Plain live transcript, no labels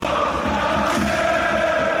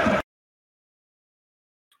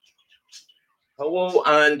Hello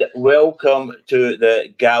and welcome to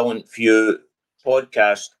the Gallant Few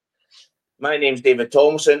podcast. My name's David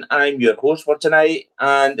Thompson. I'm your host for tonight.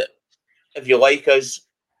 And if you like us,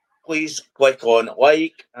 please click on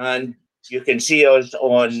like, and you can see us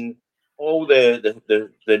on all the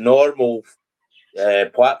normal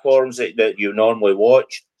platforms that you normally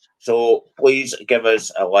watch. So please give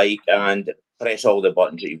us a like and press all the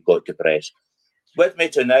buttons that you've got to press. With me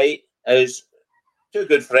tonight is two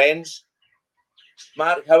good friends.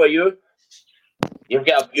 Mark, how are you? You've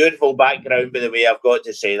got a beautiful background, by the way. I've got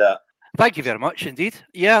to say that. Thank you very much indeed.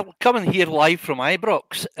 Yeah, coming here live from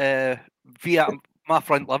Ibrox via my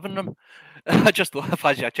front living room. I just thought if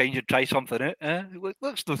I had a change and try something out.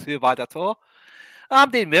 Looks not too bad at all.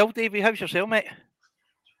 I'm doing well, Davey. How's yourself, mate?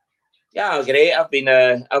 Yeah, great. I've been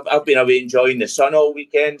away enjoying the sun all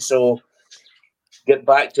weekend, so get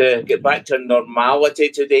back to normality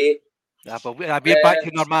today. Yeah, but we're back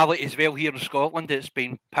to normality as well here in Scotland. It's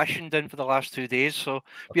been pissing down for the last 2 days, so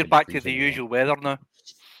we're back to the usual weather now.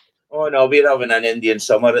 Oh no, we're having an Indian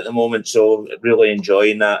summer at the moment, so really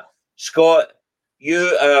enjoying that. Scott,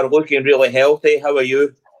 you are looking really healthy. How are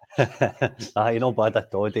you? Aye, not bad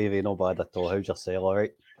at all, Davey. Not bad at all. How's yourself? All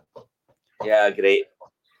right? Yeah, great.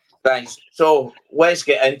 Thanks. So let's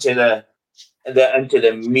get into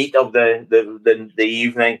the meat of the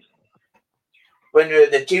evening. When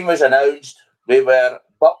the team was announced, we were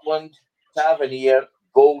Butland, Tavernier,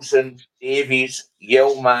 Golson, Davies,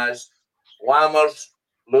 Yilmaz, Lammers,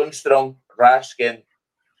 Lundstrom, Raskin,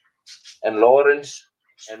 and Lawrence,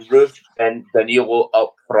 and Ruth and Danilo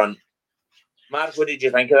up front. Mark, what did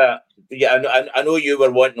you think of that? Yeah, I know you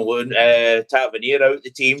were wanting Tavernier out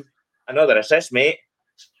the team. Another assist, mate.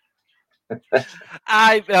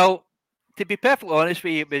 Well, to be perfectly honest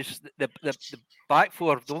with you, it was the back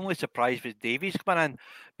four. The only surprise was Davies coming in,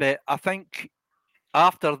 but I think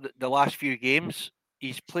after the last few games,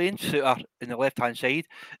 he's playing Suter in the left hand side,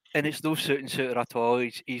 and it's no suiting Suter at all.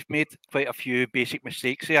 He's made quite a few basic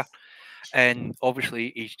mistakes here, and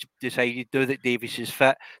obviously he's decided now that Davies is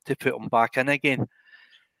fit to put him back in again.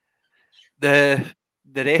 The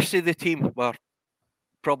rest of the team were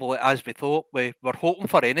probably as we thought. We were hoping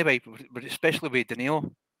for anyway, but especially with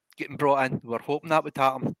Danilo getting brought in, we were hoping that would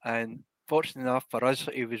happen, and fortunately enough for us,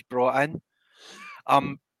 he was brought in.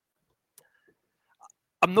 I'm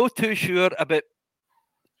not too sure about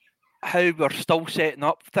how we're still setting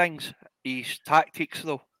up things. His tactics,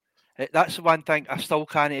 though, that's the one thing I still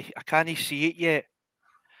can't see it yet.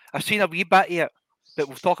 I've seen a wee bit of it, but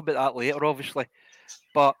we'll talk about that later, obviously.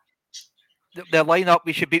 But the lineup,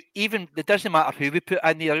 we should be even. It doesn't matter who we put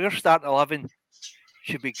in there. Your starting 11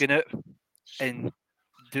 should be going out and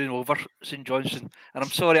doing over St Johnstone. And I'm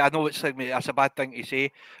sorry, I know it's like that's a bad thing to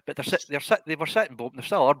say, but they were sitting bottom. They're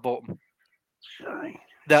still our bottom.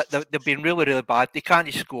 They've been really, really bad. They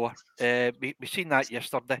can't score. We've seen that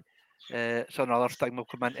yesterday. It's another thing we'll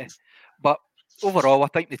come into. But overall, I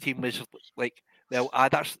think the team was like, well,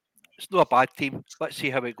 it's not a bad team. Let's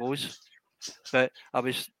see how it goes. But I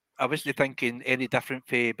wasn't thinking any different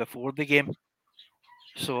for before the game.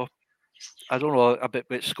 So I don't know about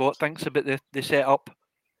what Scott thinks about the setup.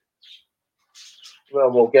 Well,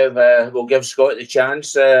 we'll give Scott the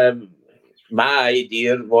chance. My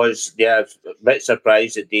idea was, a bit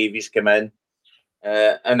surprised that Davies came in,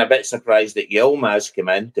 and a bit surprised that Yilmaz came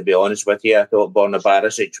in. To be honest with you, I thought Borna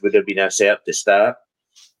Barisic would have been a cert to start,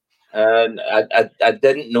 and I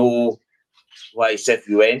didn't know why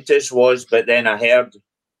Cifuentes was, but then I heard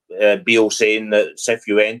Beale saying that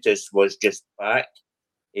Cifuentes was just back.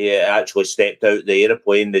 He actually stepped out the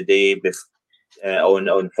aeroplane the day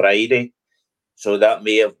on Friday. So that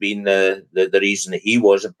may have been the reason that he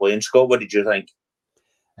wasn't playing. Scott, what did you think?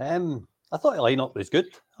 I thought the lineup was good,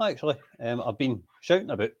 actually. I've been shouting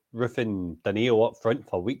about Ruth and Danilo up front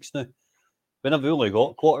for weeks now. When I've only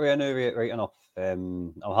got quarter in now, right enough.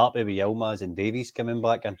 I'm happy with Yilmaz and Davies coming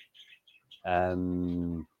back in.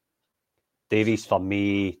 Davies, for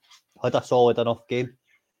me, had a solid enough game.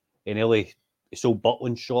 He nearly sold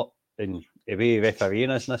Butland shot, and the way refereeing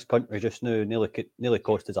is in this country just now nearly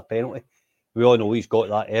cost us a penalty. We all know he's got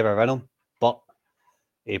that error in him, but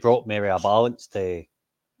he brought maybe a balance to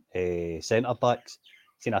centre backs.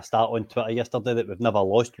 Seen a start on Twitter yesterday that we've never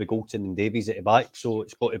lost with Golson and Davies at the back, so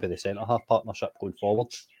it's got to be the centre half partnership going forward.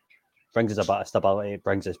 Brings us a bit of stability,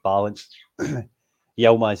 brings us balance.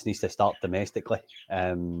 Yilmaz needs to start domestically.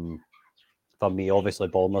 For me, obviously,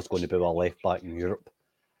 Borna's going to be our left back in Europe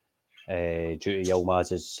due to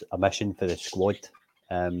Yilmaz's omission for the squad,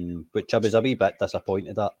 which I was a wee bit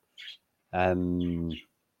disappointed at. But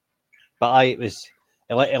the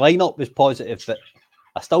lineup was positive, but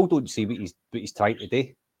I still don't see what he's trying to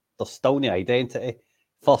do. there's still no identity.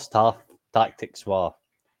 First half tactics were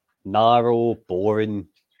narrow, boring.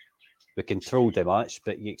 We controlled the match,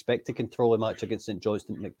 but you expect to control a match against St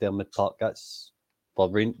Johnstone McDermott Park. That's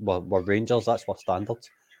for Rangers, that's for standards.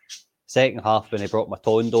 Second half, when he brought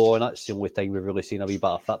Matondo on, that's the only time we've really seen a wee bit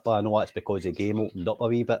of football. I know that's because the game opened up a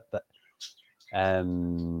wee bit, but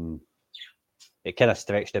it kind of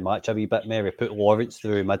stretched the match a wee bit more. We put Lawrence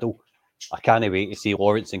through the middle. I can't wait to see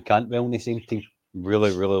Lawrence and Cantwell in the same team.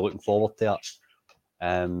 Really, really looking forward to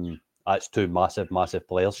that. That's two massive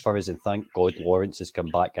players for us, and thank God Lawrence has come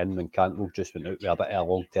back in when Cantwell just went out with a bit of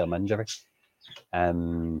a long-term injury.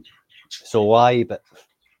 But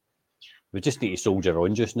we just need to soldier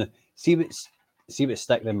on just now. See what's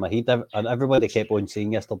sticking in my head. And everybody kept on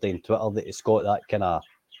saying yesterday on Twitter that it's got that kind of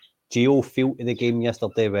geo feel to the game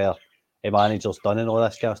yesterday where the manager's done and all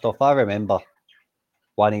this kind of stuff. I remember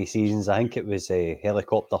one of the seasons, I think it was a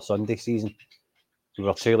Helicopter Sunday season. We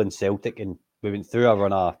were trailing Celtic and we went through a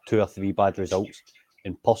run of 2 or 3 bad results,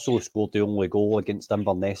 and Purcell scored the only goal against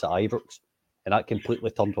Inverness at Ibrox, and that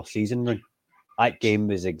completely turned our season round. That game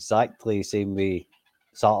was exactly the same way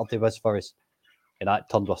Saturday was for us, and that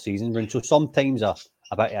turned our season round. So sometimes a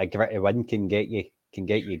bit of a gritty win can get you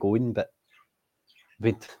going, but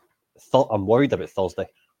I'm worried about Thursday.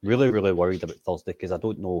 Really, really worried about Thursday because I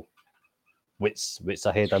don't know what's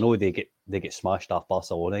ahead. I know they get smashed off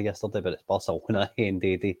Barcelona yesterday, but it's Barcelona and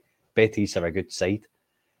they Betis are a good side.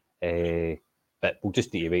 But we'll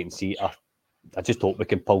just need to wait and see. I just hope we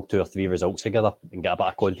can pull 2 or 3 results together and get a bit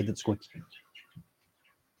of confidence going.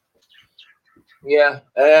 Yeah,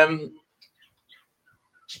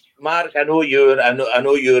 Mark, I know you're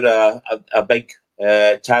a big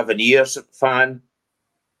Taverniers fan.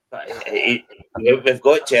 But we've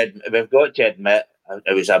got to admit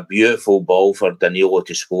it was a beautiful ball for Danilo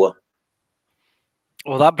to score.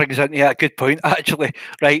 Well, that brings into a good point, actually.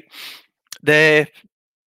 Right, when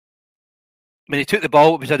he took the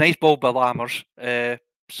ball, it was a nice ball by Lammers.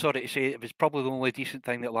 Sorry to say, it was probably the only decent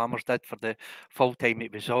thing that Lammers did for the full time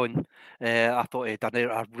it was on. I thought he'd done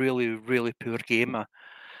a really, really poor game. I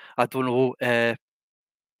don't know.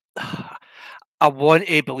 I want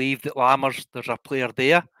to believe that Lammers, there's a player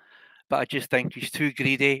there, but I just think he's too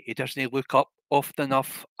greedy. He doesn't look up often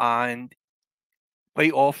enough, and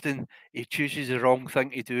quite often he chooses the wrong thing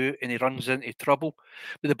to do and he runs into trouble.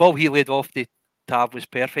 But the ball he laid off to Tav was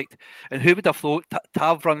perfect. And who would have thought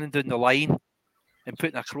Tav running down the line and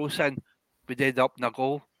putting a cross in would end up in a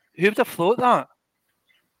goal? Who would have thought that?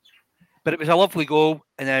 But it was a lovely goal.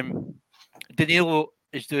 And then Danilo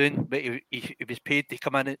is doing what he was paid to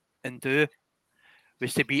come in and do,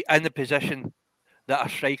 was to be in the position that a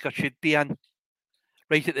striker should be in.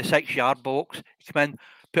 Right at the 6-yard box, he came in,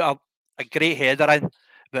 put a great header in,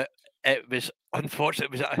 but it was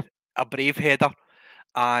unfortunate. It was a brave header,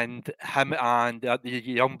 and him and the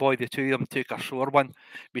young boy, the two of them took a sore one.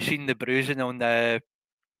 We seen the bruising on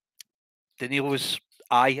Danilo's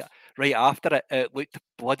eye right after it. It looked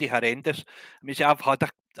bloody horrendous. I mean, see, I've had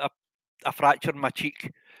a fracture in my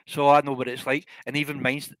cheek, so I know what it's like. And even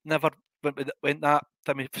mine's never went that.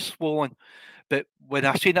 I mean, swollen. But when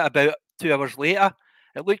I seen it about 2 hours later,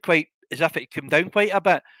 it looked quite as if it came down quite a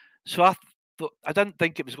bit. So I didn't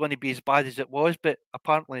think it was going to be as bad as it was, but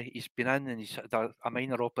apparently he's been in and he's had a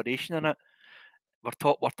minor operation in it. We're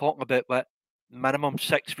talking about what, minimum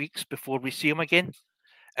 6 weeks before we see him again,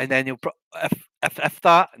 and then he'll if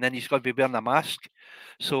that, and then he's going to be wearing a mask.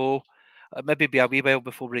 So maybe be a wee while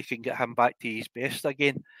before we can get him back to his best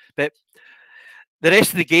again. But the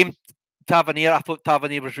rest of the game, Tavernier, I thought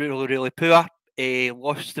Tavernier was really, really poor. He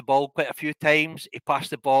lost the ball quite a few times. He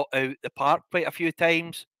passed the ball out the park quite a few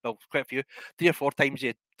times. Well, quite a few. 3 or 4 times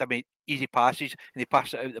he made easy passes and he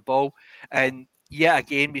passed it out the ball. And yet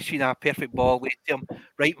again, we've seen a perfect ball laid to him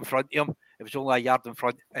right in front of him. It was only a yard in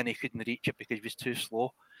front and he couldn't reach it because he was too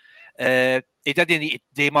slow. He didn't need to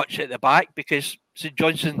do much at the back because St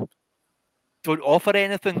Johnstone don't offer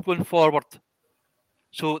anything going forward.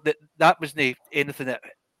 So that wasn't anything that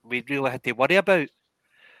we really had to worry about.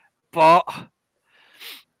 But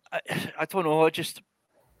I don't know.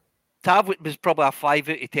 Tav was probably a 5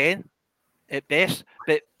 out of 10 at best,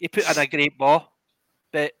 but he put in a great ball.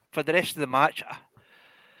 But for the rest of the match,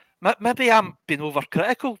 maybe I'm being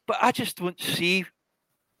overcritical, but I just don't see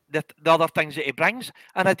the other things that he brings,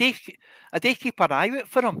 and I do keep an eye out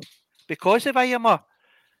for him because of IMR.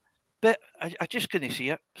 But I just couldn't see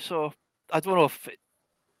it. So I don't know if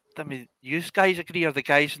you guys agree or the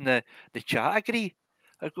guys in the chat agree.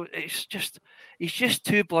 He's just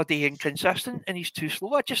too bloody inconsistent and he's too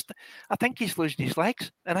slow. I think he's losing his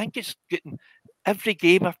legs, and I think it's getting every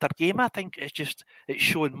game after game. I think it's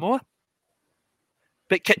showing more.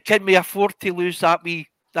 But can we afford to lose that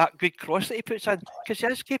good cross that he puts in? Because he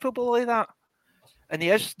is capable of that. And he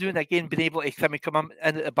is doing again, being able to come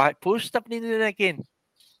in at the back post every now and again.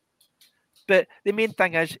 But the main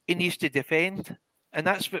thing is he needs to defend. And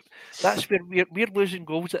that's where we're losing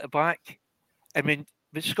goals at the back. I mean,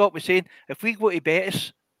 what Scott was saying, if we go to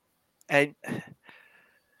Betis and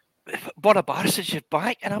Barisic is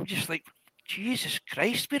back, and I'm just like, Jesus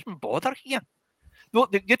Christ, we're in bother here. No,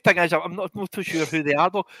 the good thing is I'm not too sure who they are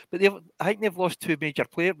though, but I think they've lost two major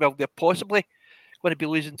players. Well, they're possibly going to be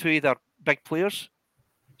losing two of their big players.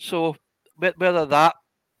 So whether that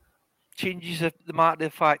changes the matter of the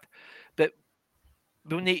fact that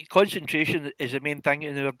we'll need concentration is the main thing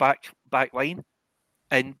in our back line,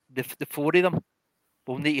 and the four of them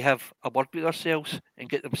will need to have a word with themselves and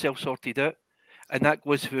get themselves sorted out, and that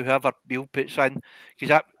goes whoever Bill puts in,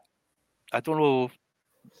 because I don't know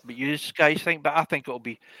what you guys think, but I think it'll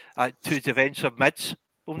be two defensive mids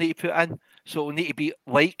we'll need to put in. So it'll need to be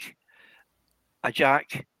like a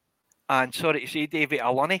Jack and, sorry to say, David,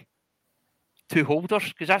 a Lunny. Two holders,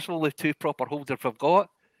 because that's the only two proper holders we've got.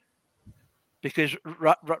 Because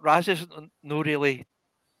Raz isn't no really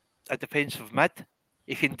a defensive mid.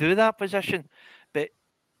 He can do that position, but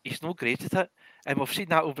he's not great at it. And we've seen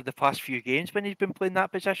that over the past few games when he's been playing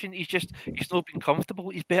that position. He's not been comfortable.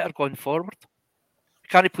 He's better going forward.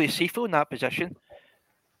 Can he play Seafield in that position?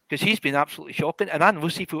 Because he's been absolutely shocking. And I know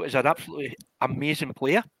Seafield is an absolutely amazing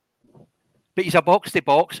player. But he's a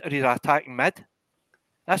box-to-box or he's an attacking mid.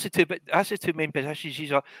 That's the two main positions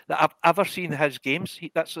that I've ever seen in his games.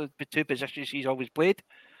 That's the two positions he's always played.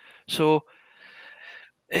 So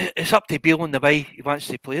it's up to Beale on the way he wants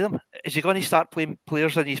to play them. Is he going to start playing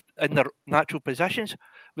players in their natural positions?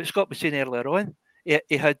 What Scott was saying earlier on,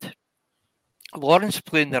 he had Lawrence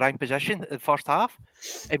playing the wrong position in the first half,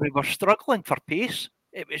 and we were struggling for pace.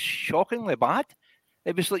 It was shockingly bad.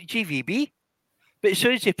 It was like GVB. But as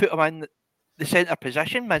soon as he put him in the centre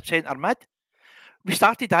position, mid-centre mid, we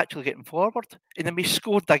started actually getting forward, and then we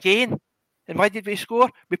scored again. And why did we score?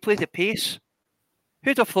 We played at pace.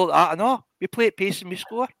 Who'd have thought that? I know. We play at pace and we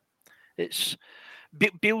score. It's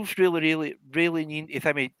Bill's really needing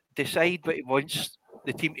to decide what he wants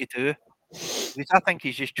the team to do. Because I think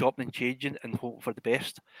he's just chopping and changing and hoping for the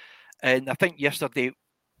best. And I think yesterday,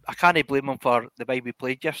 I can't blame him for the way we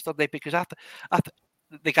played yesterday, because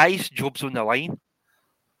the guys' job's on the line.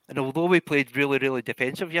 And although we played really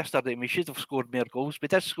defensive yesterday, and we should have scored more goals, we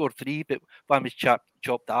did score 3, but one was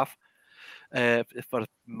chopped off for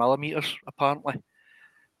millimetres, apparently.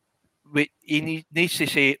 He needs to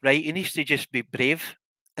say, right, he needs to just be brave.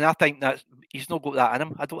 And I think that he's not got that in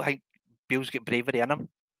him. I don't think Bill's got bravery in him.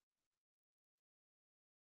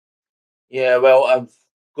 Yeah, well, I'm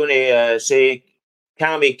going to say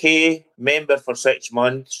Cammy K, member for 6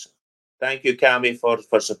 months. Thank you, Cammy,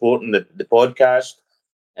 for supporting the podcast.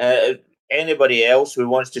 Anybody else who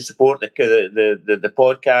wants to support the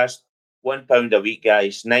podcast, £1 a week,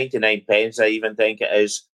 guys, 99 pence, I even think it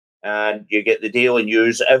is. And you get the daily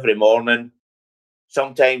news every morning.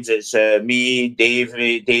 Sometimes it's me,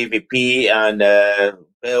 Davey P, and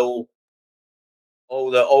Bill. All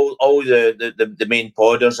the main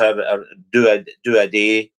podders do a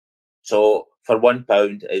day. So for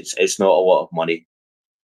 £1, it's not a lot of money.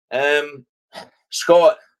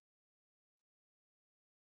 Scott,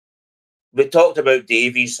 we talked about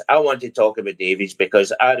Davies. I want to talk about Davies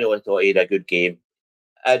because I really thought he had a good game.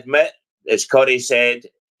 I admit, as Curry said,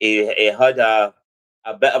 he had a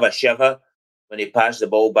bit of a shiver when he passed the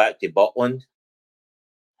ball back to Butland.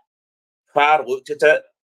 Farr looked at it.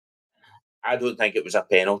 I don't think it was a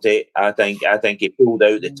penalty. I think he pulled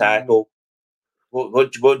out the tackle.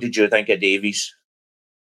 What did you think of Davies?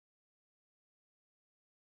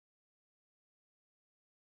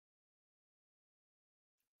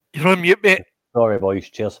 You're on mute, mate. Sorry, boys.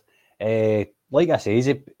 Cheers. Like I say,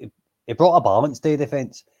 he brought a balance to the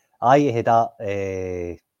defence. He had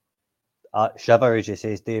that shiver, as you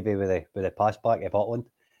say, Davey, with the pass back to Butland.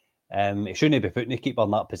 He shouldn't be putting the keeper in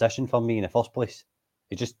that position for me in the first place.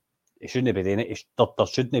 He shouldn't be doing it. There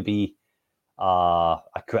shouldn't be a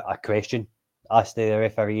question asked to the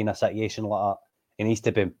referee in a situation like that. He needs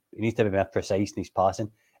to be more precise in his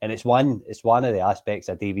passing, and it's one of the aspects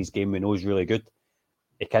of Davies' game we know is really good.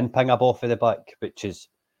 He can ping a ball for the back, which is,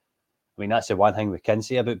 I mean, that's the one thing we can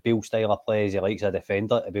say about Bill's style of play is he likes a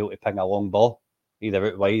defender to be able to ping a long ball, either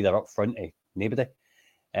out wide or up front to nobody.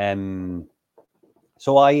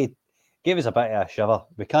 So I gave us a bit of a shiver.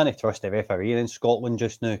 We can't trust the referee in Scotland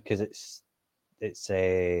just now because it's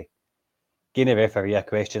giving a referee a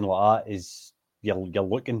question like that is you're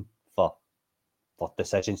looking for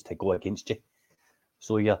decisions to go against you.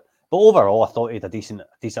 So But overall, I thought he had a decent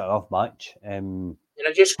enough match. Can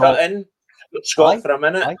I just cut in, Scott, for a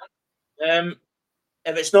minute? If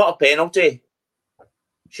it's not a penalty,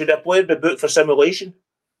 should a player be booked for simulation?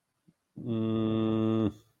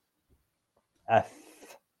 I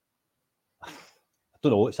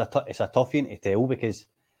don't know. It's a tough one to tell because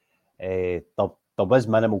there was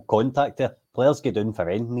minimal contact there. Players get down for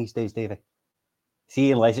anything these days, Davey.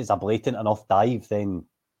 See, unless it's a blatant enough dive, then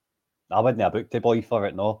I wouldn't have booked the boy for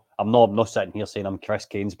it. No, I'm not sitting here saying I'm Chris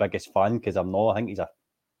Kane's biggest fan because I'm not. I think he's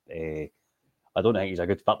I don't think he's a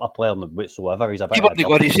good football player whatsoever. He's a bit. You weren't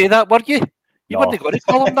going to say that, were you? You weren't going to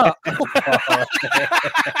call him that.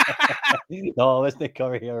 No, I wasn't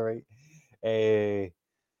Curry, all right.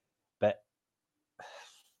 But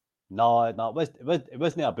no, it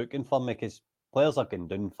wasn't a booking for me because players are going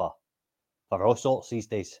down for all sorts these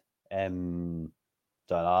days. So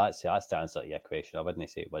that's the answer to your question. I wouldn't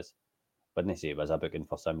say it was. A booking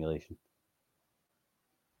for simulation.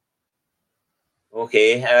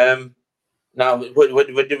 Okay. Now,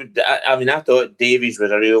 I mean, I thought Davies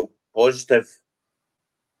was a real positive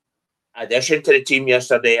addition to the team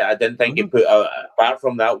yesterday. I didn't think he put, apart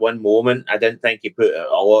from that one moment, I didn't think he put a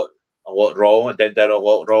lot wrong. I did a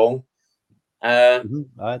lot wrong.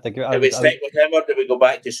 Do we stick with him or do we go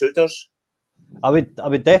back to Souters? I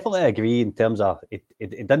would definitely agree in terms of it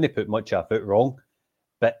didn't put much of a foot wrong,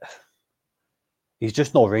 but he's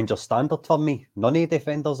just not Rangers standard for me. None of the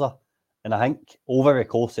defenders are. And I think over the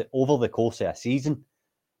course of a season,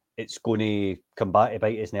 it's going to come back to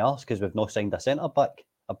bite us in the arse because we've not signed a centre-back.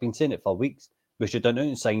 I've been saying it for weeks. We should have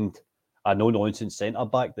not signed a no-nonsense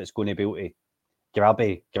centre-back that's going to be able to grab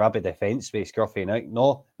a defence with scruffy neck.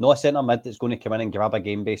 No, not a centre-mid that's going to come in and grab a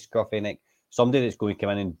game-based scruffy neck. Somebody that's going to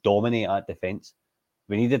come in and dominate at defence.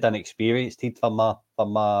 We needed an experienced head for my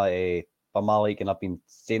league, and I've been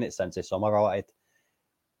saying it since the summer. I wanted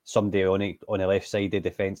somebody on the left side of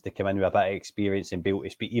defence to come in with a bit of experience and be able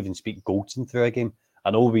to speak Goldson through a game. I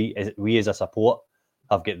know we as a support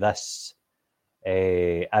have got this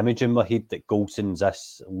image in my head that Goldson's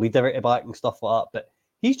this leader at the back and stuff like that, but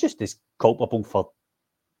he's just as culpable for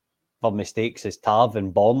mistakes as Tav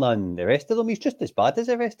and Borna and the rest of them. He's just as bad as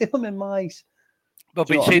the rest of them in my eyes. I've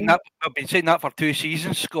been saying that for 2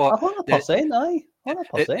 seasons, Scott. 100%, aye.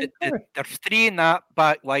 100%. There's 3 in that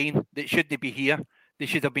back line that shouldn't be here. They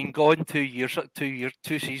should have been gone 2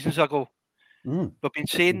 seasons ago. We've been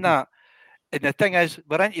saying that. And the thing is,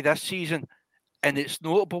 we're into this season, and it's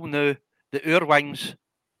notable now that our wingers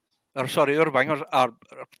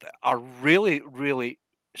are really, really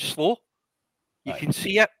slow. You can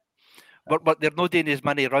see it. But they're not doing as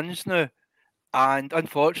many runs now. And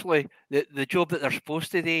unfortunately, the job that they're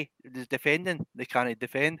supposed to do is defending. They can't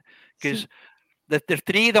defend. Because the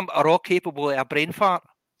 3 of them are all capable of a brain fart.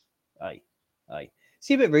 Aye.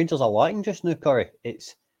 See what Rangers are lacking just now, Curry.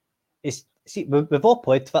 See, we've all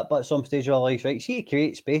played football at some stage of our lives, right? See, to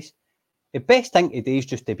create space. The best thing to do is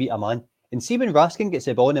just to beat a man. And see when Raskin gets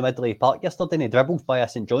the ball in the middle of the park yesterday and he dribbles by a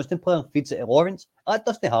St Johnstone player and feeds it to Lawrence, that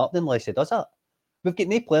doesn't happen unless he does that. We've got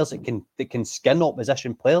no players that can skin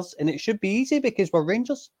opposition players, and it should be easy because we're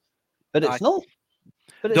Rangers. But it's not.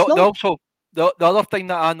 Also, the other thing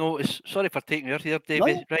that I noticed, sorry for taking you here,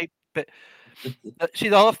 David, right? But see,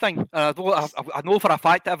 the other thing, I know for a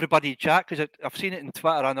fact that everybody chat because I've seen it in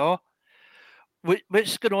Twitter. I know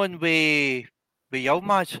what's going on with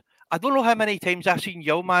Yilmaz. I don't know how many times I've seen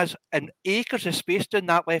Yilmaz in acres of space down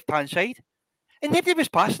that left-hand side, and nobody was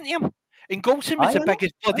passing to him. And Goldson was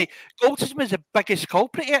Goldson was the biggest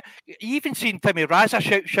culprit here. You even seen Timmy Raza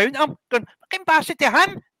shouting at him, going, "Fucking pass it to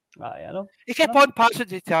him." I know. He kept on passing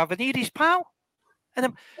it to Avenir, his pal.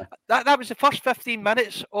 And that was the first 15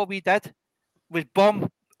 minutes. All we did was bomb.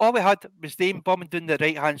 All we had was them bombing down the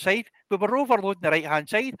right-hand side. We were overloading the right-hand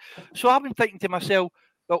side. So I've been thinking to myself,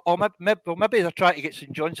 maybe they're trying to get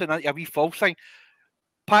St Johnstone into a wee false thing.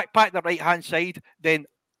 Pack the right-hand side, then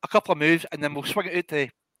a couple of moves, and then we'll swing it out to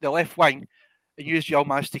the left wing and use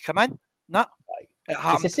Yilmaz to come in. No, it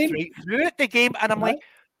happened throughout the game, and I'm like,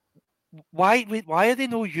 why are they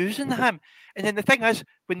not using him? And then the thing is,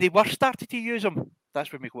 when they were started to use him,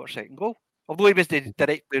 that's when we got our second goal. Although he was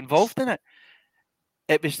directly involved in it,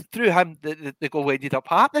 it was through him that the goal ended up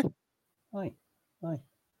happening. Aye.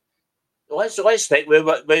 Let's stick with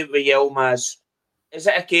Yilmaz. Is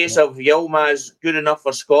it a case of Yilmaz good enough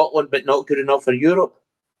for Scotland but not good enough for Europe?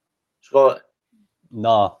 Scott?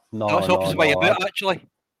 No. That's opposite way about, actually.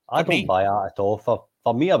 I don't buy that at all.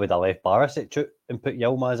 For me, I would have left Barisic and put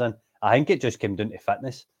Yilmaz in. I think it just came down to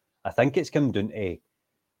fitness. I think it's come down to,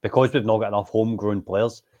 because we've not got enough homegrown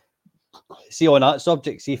players. See, on that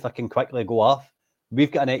subject, see if I can quickly go off.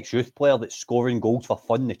 we've got an ex-youth player that's scoring goals for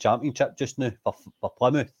fun in the Championship just now for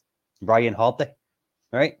Plymouth, Ryan Hardy,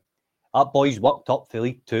 right? That boy's worked up for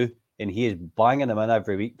League Two, and he is banging them in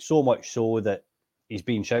every week, so much so that he's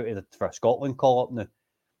being shouted for a Scotland call-up now.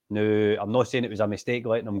 Now, I'm not saying it was a mistake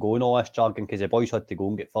letting him go in all this jargon, because the boys had to go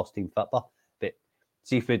and get first-team fitter, but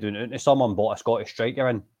see if we do it to someone, bought a Scottish striker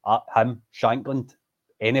in, at him, Shankland,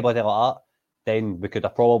 anybody like that, then we could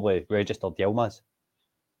have probably registered Yilmaz.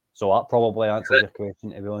 So that probably answers your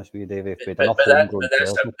question, to be honest with you, Davey. If we had enough homegrown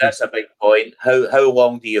players. That's a big point. How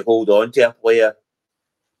long do you hold on to a player?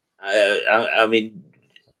 I mean,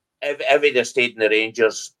 if he'd have stayed in the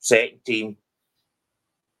Rangers second team,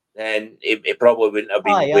 then it probably wouldn't have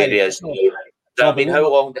been where he is now. I mean, how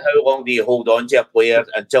long do you hold on to a player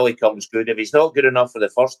until he comes good? If he's not good enough for the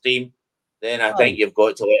first team, then I think you've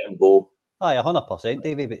got to let him go. Aye, 100%,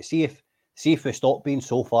 Davey. But see if we stop being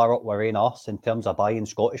so far up our own arse in terms of buying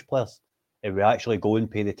Scottish players, and we actually go and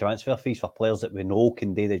pay the transfer fees for players that we know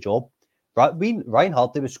can do the job. Ryan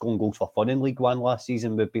Hardy was scoring goals for fun in League One last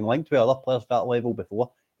season. We've been linked with other players at that level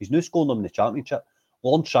before. He's now scoring them in the Championship.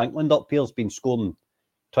 Lord Shankland up here has been scoring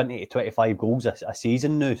 20 to 25 goals a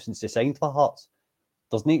season now since he signed for Hearts.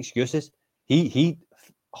 There's no excuses. He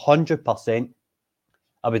 100%.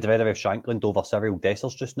 I would rather have Shankland over Cyril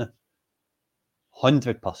Dessers just now.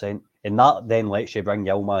 100%. And that then lets you bring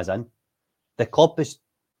Yilmaz in. The club is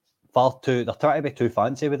they're trying to be too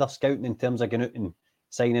fancy with their scouting in terms of going out and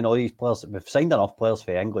signing all these players. We've signed enough players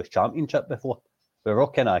for the English Championship before. We were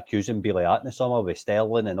all kind of accusing Billy Att in the summer with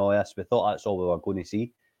Sterling and all this. We thought that's all we were going to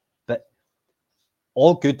see. But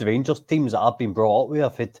all good Rangers teams that I've been brought up with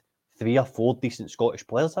have had 3 or 4 decent Scottish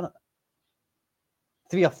players in it.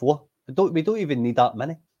 3 or 4. We don't even need that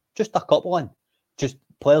many. Just a couple in. Just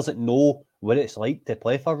players that know what it's like to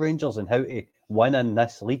play for Rangers and how to win in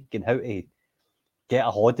this league and how to get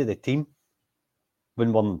a hold of the team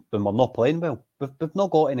when we're not playing well. We've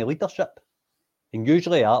not got any leadership. And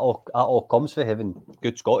usually that all comes from having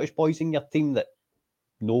good Scottish boys in your team that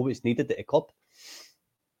know what's needed at the club.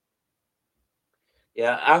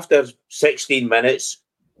 Yeah, after 16 minutes,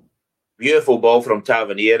 beautiful ball from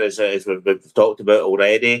Tavernier, as we've talked about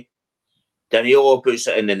already. Danilo puts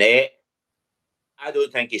it in the net. I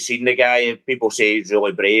don't think he's seen the guy. People say he's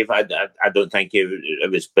really brave. I don't think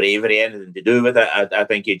it was bravery, anything to do with it. I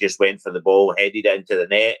think he just went for the ball, headed it into the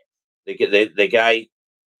net. The guy,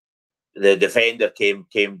 the defender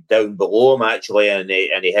came down below him actually, and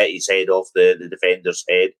he hit his head off the defender's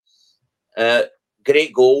head.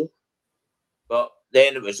 Great goal, but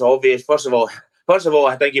then it was obvious. First of all,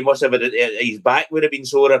 I think he must have his back would have been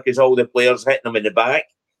sore because all the players hitting him in the back.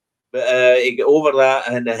 But he got over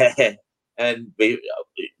that, and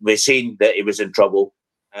we seen that he was in trouble.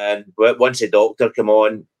 And once the doctor came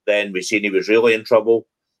on, then we seen he was really in trouble,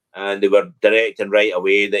 and they were directing right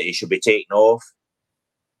away that he should be taken off.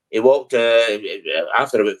 He walked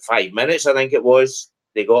after about 5 minutes, I think it was.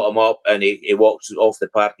 They got him up, and he walked off the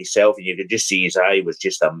park himself, and you could just see his eye was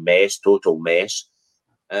just a mess, total mess.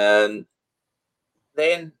 And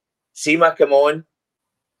then Seema came on,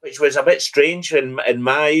 which was a bit strange in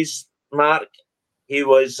my eyes, Mark. He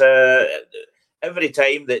was every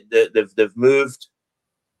time that they've moved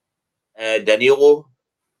Danilo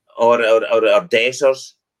or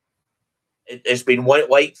Dessers, it's been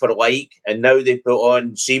like for like, and now they put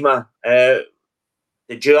on Seema.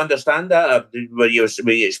 Did you understand that? Or were you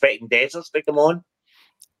expecting Dessers to come on?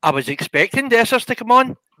 I was expecting Dessers to come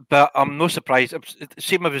on, but I'm no surprised.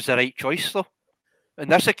 Seema was the right choice, though. On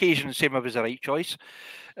this occasion, Seema was the right choice.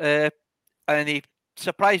 And he,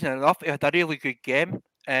 surprisingly enough, he had a really good game,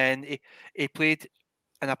 and he played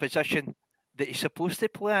in a position that he's supposed to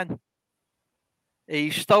play in.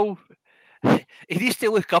 He needs to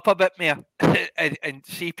look up a bit more and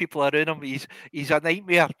see people around him. He's a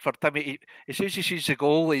nightmare for Timmy. As soon as he sees the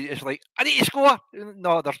goal, it's like, I need to score.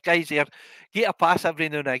 No, there's guys there. Get a pass every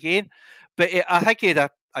now and again. But I think he had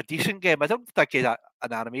a decent game. I don't think he had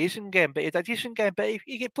an amazing game, but he had a decent game. But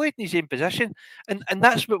he played in his own position. And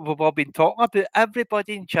that's what we've all been talking about.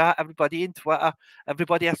 Everybody in chat, everybody in Twitter,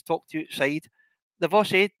 everybody I've talked to outside, they've all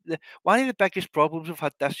said one of the biggest problems we've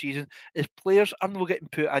had this season is players are not getting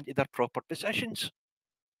put into their proper positions.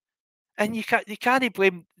 And you can't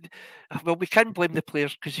blame. Well, we can blame the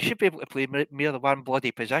players because they should be able to play more than one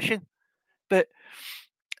bloody position. But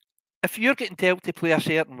if you're getting told to play a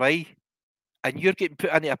certain way and you're getting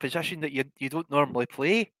put into a position that you don't normally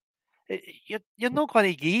play, you're not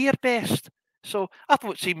going to give your best. So I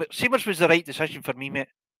thought Seamers was the right decision for me, mate.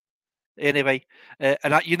 Anyway,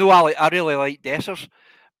 and I really like Dessers,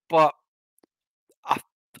 but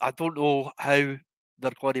I don't know how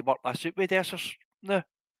they're going to work this out with Dessers. No.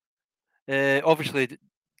 Obviously,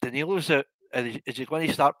 Danilo's out. Is he going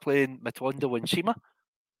to start playing Matondo and Sima?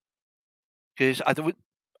 Because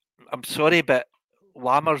I'm sorry, but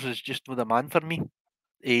Lammers is just not the man for me.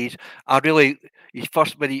 He's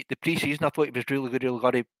first the pre-season. I thought he was really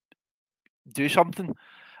going to do something,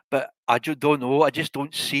 but I just don't know. I just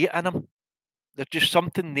don't see it in him. There's just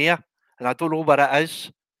something there, and I don't know what it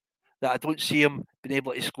is that I don't see him being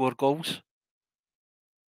able to score goals.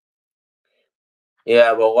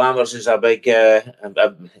 Yeah, well, Lammers is a big.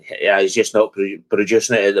 He's just not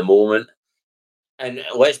producing it at the moment. And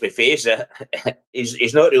let's be face it,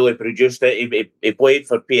 he's not really produced it. He played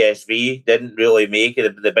for PSV, didn't really make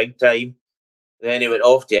it the big time. Then he went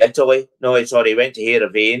off to Italy. No, sorry, he went to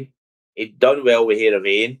Heerenveen. He'd done well with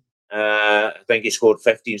Heerenveen. I think he scored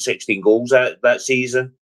 15, 16 goals that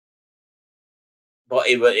season. But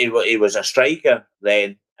he was a striker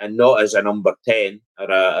then, and not as a number 10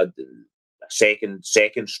 or a second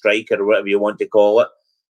striker or whatever you want to call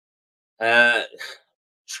it.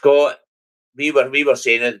 Scott, we were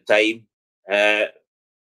saying at the time,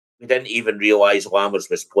 we didn't even realise Lammers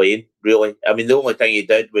was playing, really. I mean, the only thing he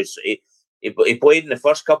did was he played in the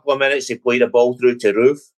first couple of minutes, he played a ball through to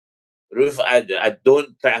Roof. Roof, I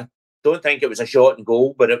don't think it was a shot and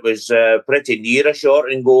goal, but it was pretty near a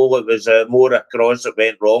shot and goal. It was more a cross that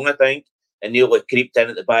went wrong, I think, and nearly creeped in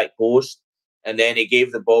at the back post. And then he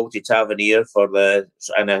gave the ball to Tavernier for an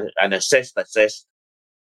assist. What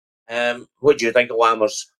do you think of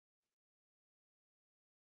Lammers?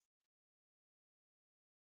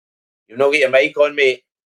 You've not got your mic on, mate.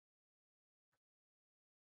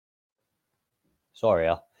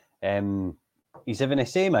 Sorry, he's having the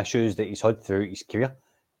same issues that he's had throughout his career.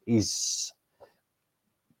 You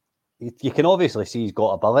can obviously see he's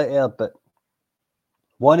got ability there, but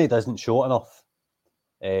one, he doesn't show it enough.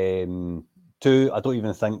 Two, I don't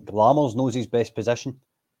even think Lammers knows his best position.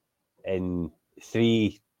 And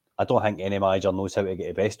three, I don't think any manager knows how to get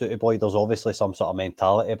the best out of the boy. There's obviously some sort of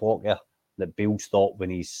mentality block there that Bale's thought when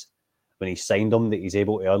he's signed him that he's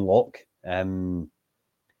able to unlock.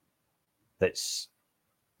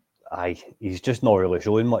 He's just not really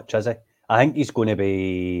showing much, is he? I think he's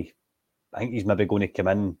maybe going to come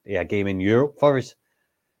in to a game in Europe for us,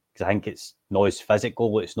 because I think it's not as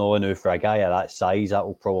physical. It's not enough for a guy of that size. That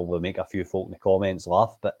will probably make a few folk in the comments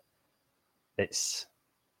laugh, but it's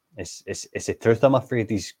the truth. I'm afraid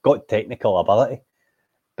he's got technical ability,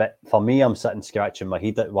 but for me, I'm sitting scratching my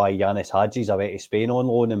head at why Yanis Hadji's away to Spain on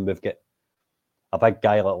loan, and we've got a big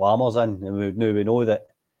guy like Lammers in, and we know that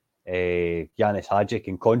Yanis Hadji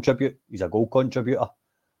can contribute. He's a goal contributor.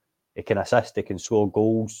 He can assist, he can score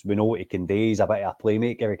goals. We know what he can do. He's a bit of a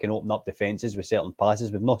playmaker. He can open up defences with certain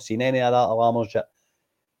passes. We've not seen any of that at Lammers yet.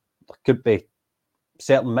 There could be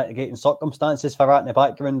certain mitigating circumstances for that in the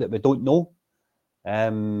background that we don't know.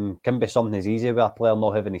 Can be something as easy with a player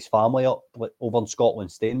not having his family up over in Scotland,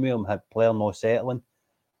 staying with him, a player not settling.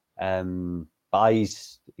 But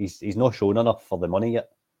he's not shown enough for the money yet,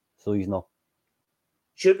 so he's not.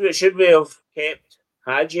 Should we have kept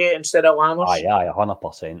Hadji instead of Lammers? Aye,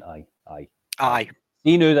 100%. Aye.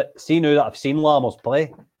 See now that I've seen Lammers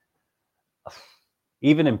play,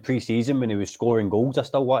 even in pre-season when he was scoring goals, I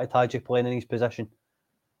still wanted Hadji playing in his position.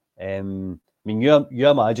 I mean, you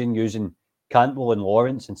imagine using Cantwell and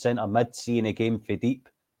Lawrence in centre mid, seeing a game for deep,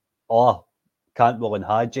 or Cantwell and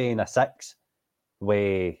Hadji in a 6,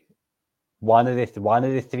 with one of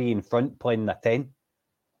the three in front playing a 10. Do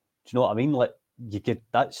you know what I mean? Like, you could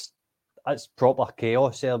that's proper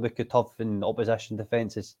chaos there we could have in opposition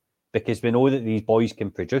defences, because we know that these boys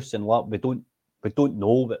can produce, and we don't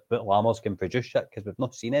know what Lammers can produce yet, because we've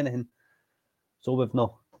not seen anything. So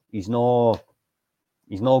he's not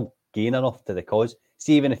gain enough to the cause.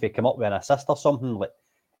 See, even if he come up with an assist or something, like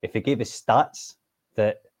if he gave us stats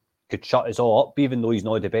that could shut us all up, even though he's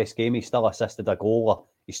not the best game, he still assisted a goal, or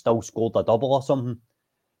he still scored a double or something.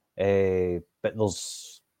 But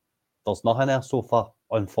there's nothing there so far,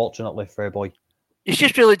 unfortunately, for a boy. He's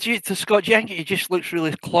just really, to Scott, do you think he just looks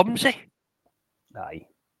really clumsy? Aye.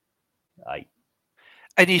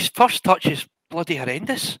 And his first touch is bloody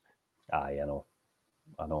horrendous. Aye,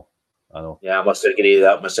 I know. Yeah, I must agree with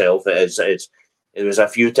that myself. It was a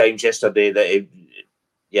few times yesterday that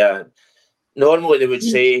normally they would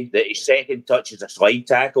say that his second touch is a slide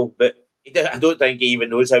tackle, but I don't think he even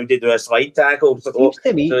knows how to do a slide tackle. Seems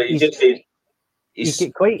to me,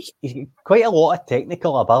 he's got quite a lot of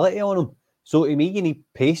technical ability on him. So to me, you need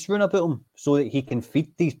pace run about him so that he can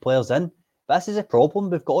feed these players in. But this is a problem.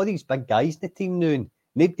 We've got all these big guys in the team now, and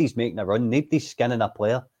nobody's making a run, nobody's skinning a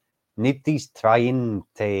player, nobody's trying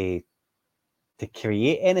to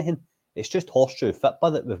create anything. It's just horseshoe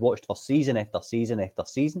football that we've watched for season after season after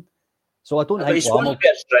season. So I don't But think he's supposed to be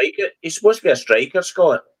a striker. He's supposed to be a striker,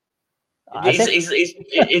 Scott.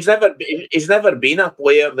 He's never been a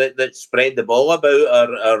player that spread the ball about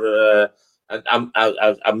or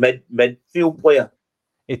a midfield player.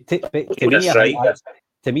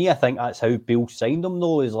 To me, I think that's how Bill signed him,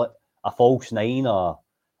 though, is like a false nine or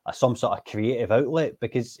some sort of creative outlet,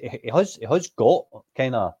 because he has got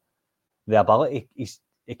kind of the ability.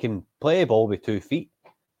 He can play a ball with 2 feet.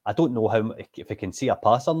 I don't know if he can see a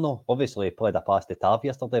pass or no. Obviously, he played a pass to Tav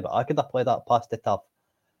yesterday, but I could have played that pass to Tav.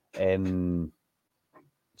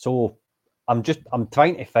 So I'm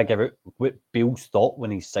trying to figure out what Bill's thought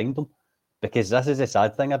when he signed him, because this is the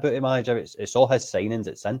sad thing about the manager. It's all his signings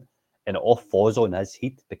it's in, and it all falls on his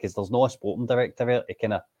head because there's no a sporting director there.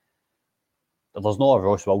 There's no a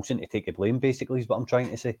Ross Wilson to take the blame, basically, is what I'm trying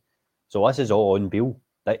to say. So this is all on Bill,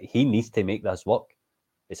 that he needs to make this work.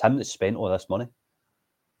 It's him that spent all this money.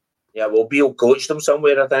 Yeah, well, Bill coached him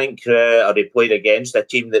somewhere, I think, or he played against a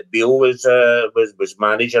team that Bill was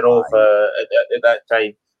manager of at that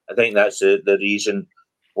time. I think that's the reason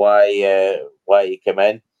why he came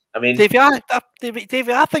in. I mean, Davey, I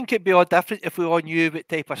think it'd be all different if we all knew what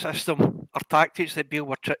type of system or tactics that Bill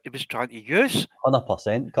was trying to use.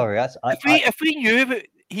 100%, Corey. If we knew what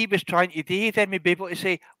he was trying to do, then we'd be able to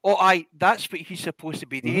say, "Oh, that's what he's supposed to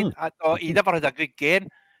be doing." He never had a good game,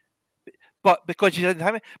 but because he didn't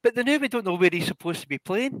have it. But now we don't know where he's supposed to be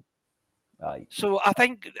playing. Aye. So I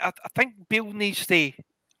think Bill needs to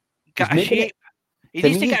get a shape. He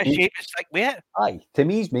needs to get a shape and stick with it. Aye, to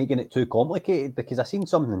me, he's making it too complicated, because I seen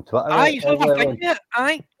something on Twitter. Aye, he's overthinking it.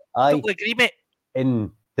 Aye, totally agree, mate. And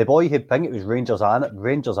the boy who think it was Rangers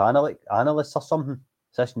analyst or something.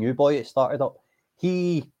 It's this new boy that started up.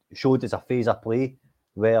 He showed us a phase of play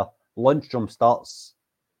where Lundstrom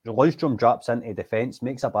drops into defence,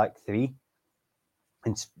 makes a back three,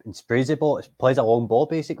 and sprays the ball. It plays a long ball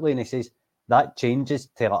basically, and he says that changes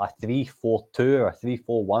to like a 3-4-2 or a 3-4-1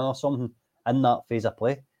 or something in that phase of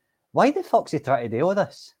play. Why the fuck's he trying to do all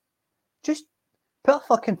this? Just put a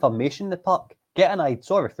fucking formation in the park. Get an identity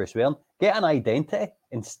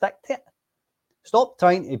and stick to it. Stop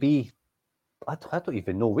trying to be. I don't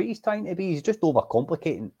even know what he's trying to be. He's just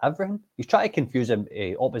overcomplicating everything. He's trying to confuse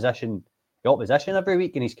the opposition every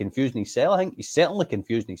week, and he's confusing his I think he's certainly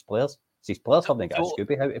confusing his players. His players haven't got a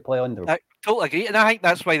Scooby how to play under him. I totally agree, and I think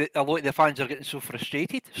that's why a lot of the fans are getting so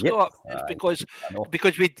frustrated. Scott, it's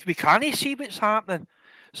because we can't see what's happening.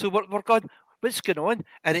 So we're going, what's going on?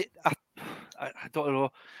 And I don't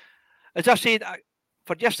know. As I said,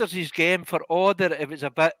 for yesterday's game, for order, it was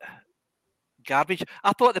a bit garbage.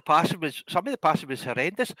 I thought some of the passing was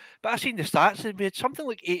horrendous, but I seen the stats and we had something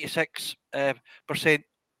like 86%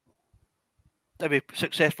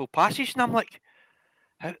 successful passes, and I'm like,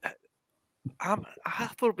 I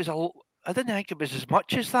thought it was I didn't think it was as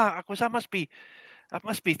much as that. Because that must be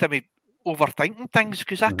overthinking things,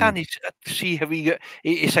 because I can't see how we got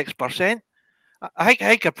 86%. I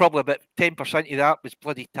think probably about 10% of that was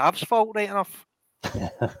bloody Tav's fault, right enough.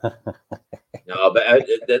 No, but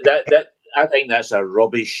I think that's a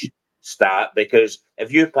rubbish stat, because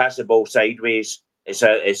if you pass the ball sideways, it's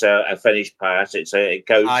a finished pass. It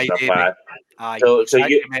counts as a pass. So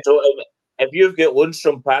if you've got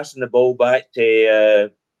Lundstrom passing the ball back to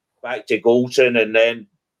Goldson and then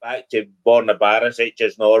back to Borna Barisic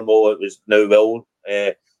as normal, it was now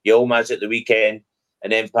Yilmaz at the weekend,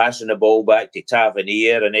 and then passing the ball back to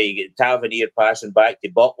Tavernier, and then you get Tavernier passing back to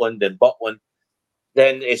Butland, and Butland,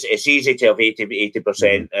 then it's easy to have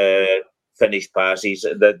 80% finished passes.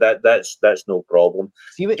 That's no problem.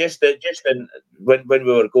 When we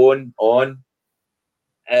were going on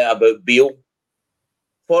about Beale,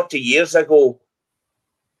 40 years ago,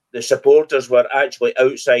 the supporters were actually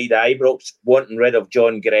outside Ibrox wanting rid of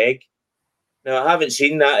John Gregg. Now, I haven't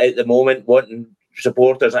seen that at the moment, wanting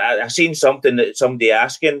supporters. I've seen somebody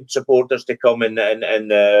asking supporters to come and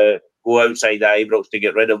go outside Ibrox to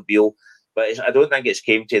get rid of Beale, but I don't think it's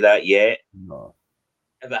came to that yet. No.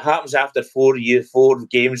 If it happens after 4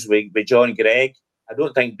 games with John Gregg, I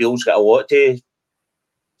don't think Beale's got a lot to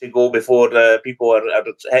go before people are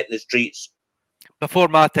hitting the streets. Before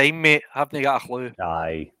my time, mate, I haven't got a clue.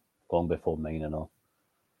 Aye, long before mine and all.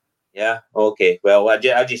 Yeah, okay. Well, I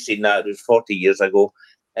just seen that. It was 40 years ago.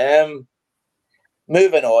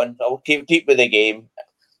 Moving on, I'll keep with the game.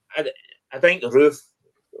 I think Roof,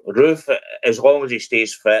 as long as he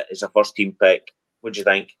stays fit, is a first team pick. What do you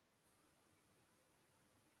think?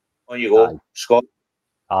 On you go, Scott.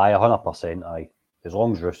 Aye, 100%. Aye, as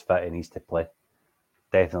long as Roof's fit, he needs to play.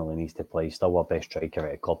 Definitely needs to play. He's still our best striker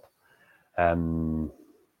at the club.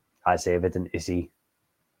 That's evident to see.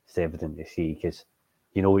 It's evident to see, because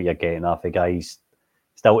you know what you're getting off the guys.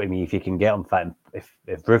 still to me, if you can get him fit,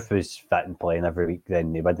 if Roof was fit and playing every week,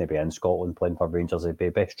 then he wouldn't be in Scotland playing for Rangers. He'd be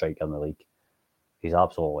the best striker in the league. He's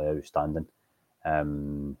absolutely outstanding.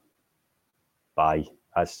 That's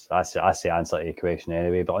the answer to the question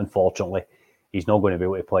anyway. But unfortunately, he's not going to be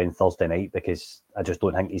able to play on Thursday night because I just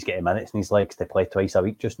don't think he's getting minutes in his legs to play twice a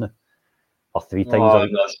week just now, or 3 times a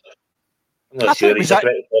week. I'm not sure. He's a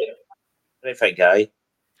pretty fit guy.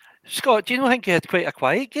 Scott, do you not think he had quite a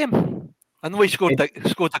quiet game? I know he scored a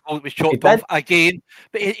goal that was chopped off again,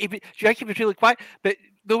 but do you think he was really quiet? But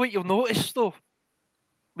know what you'll notice though,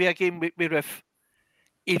 with a game where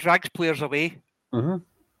he drags players away,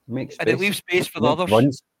 Makes and it leaves space for the others.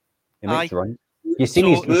 Runs. He makes runs. You've seen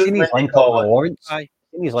his link up with Lawrence.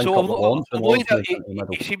 He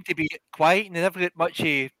seemed to be quiet and he never got much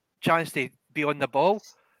chance to be on the ball.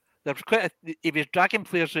 There was he was dragging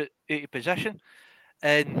players out of position,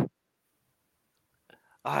 and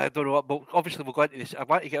I don't know what. But obviously, we'll go into this. I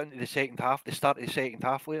want to get into the second half, the start of the second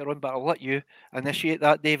half later on. But I'll let you initiate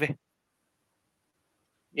that, Davey.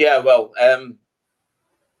 Yeah, well, I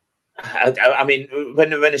mean,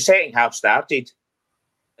 when the second half started,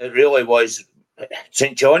 it really was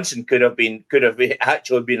St Johnstone could have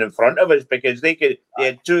actually been in front of us because they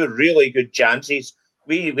had 2 really good chances.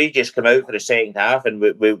 We just come out for the second half and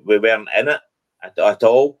we weren't in it at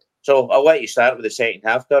all. So I'll let you start with the second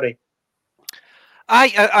half, Dory.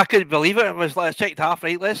 I couldn't believe it. It was like a second half,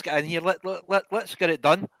 right? Let's get in here. Let's get it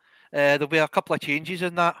done. There'll be a couple of changes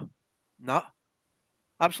in that. No,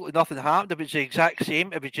 absolutely nothing happened. It was the exact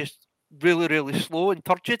same. It was just really, really slow and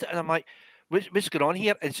turgid. And I'm like, what's going on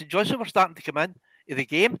here? And St Johnstone were starting to come in the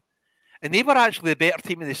game, and they were actually the better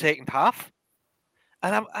team in the second half.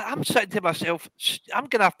 And I'm sitting to myself, I'm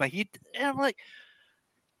going off my head, and I'm like,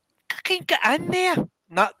 I can't get in there.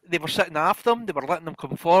 They were sitting after them. They were letting them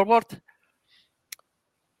come forward.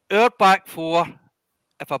 Our back 4,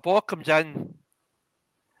 if a ball comes in,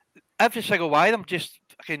 every single one of them just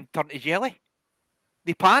fucking turn to jelly.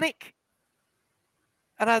 They panic.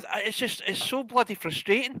 And it's so bloody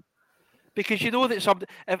frustrating. Because you know that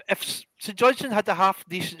if St Johnstone had a half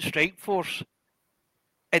decent strike force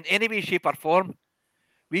in any way, shape or form,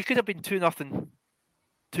 we could have been 2-0,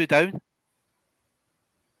 2 down.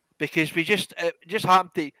 Because we just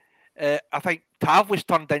happened to, I think Tav was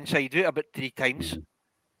turned inside out about 3 times.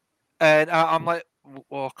 And I'm like,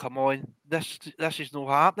 oh, come on, this is not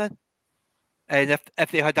happening. And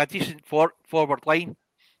if they had a decent forward line,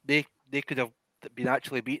 they could have been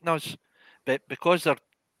actually beating us. But because I'm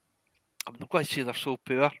not going to say they're so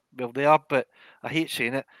poor. Well, they are, but I hate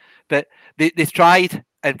saying it. But they tried,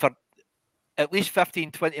 and for at least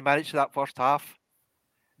 15, 20 minutes of that first half,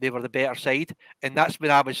 they were the better side. And that's when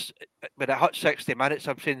it hit 60 minutes,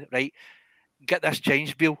 I'm saying, right, get this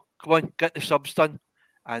change, Bill. Come on, get the subs done.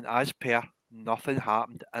 And as per, nothing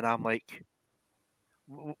happened. And I'm like,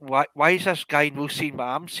 why is this guy no seeing what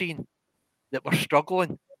I'm seeing? That we're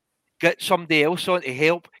struggling. Get somebody else on to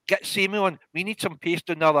help. Get Sammy on. We need some pace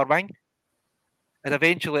down the other wing. And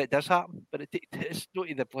eventually it does happen. But it's not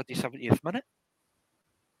in the bloody 70th minute.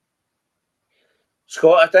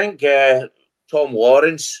 Scott, I think Tom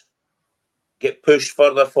Lawrence get pushed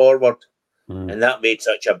further forward. And that made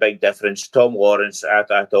such a big difference. Tom Lawrence, I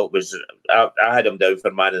thought I had him down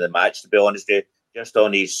for man of the match, to be honest with you. Just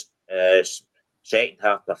on his second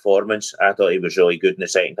half performance, I thought he was really good in the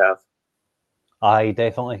second half. Aye,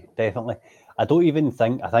 definitely. I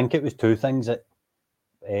think it was 2 things that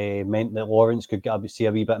meant that Lawrence could see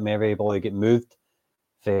a wee bit more able to get moved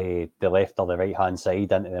from the left or the right hand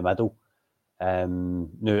side into the middle.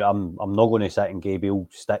 No, I'm not going to sit and Gabriel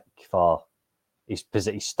stick for his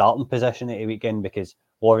starting position at the weekend because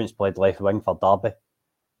Lawrence played left wing for Derby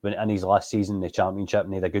when in his last season in the Championship,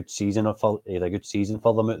 and he had a good season for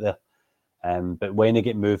them out there. But when he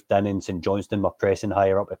get moved in and St Johnstone were pressing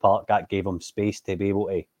higher up the park, that gave him space to be able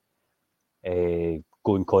to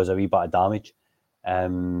go and cause a wee bit of damage.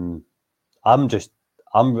 I'm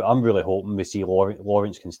really hoping we see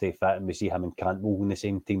Lawrence can stay fit and we see him and Cantwell in the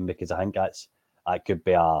same team, because I think that could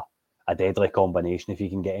be a deadly combination if you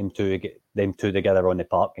can get them two together on the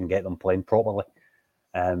park and get them playing properly.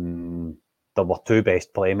 They were 2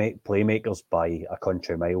 best playmakers by a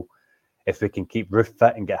country mile. If we can keep Roof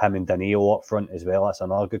fit and get him and Danilo up front as well, that's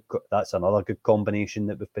another good combination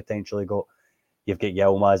that we've potentially got. You've got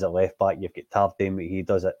Yilmaz at left back, you've got Tavdame, what he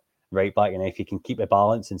does at right back, and if you can keep a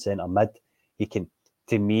balance in centre mid, he can.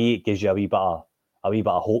 To me, it gives you a wee bit of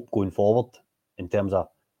hope going forward in terms of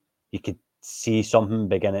you could see something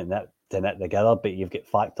beginning to knit together. But you've got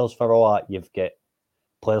factors for all that. You've got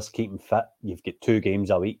players keeping fit. You've got 2 games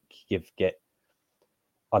a week. You've got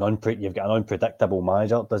an unpredictable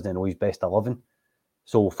manager that doesn't know his best 11.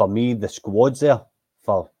 So for me, the squad's there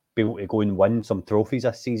for being able to go and win some trophies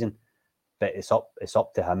this season, but it's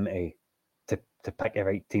up to him to pick the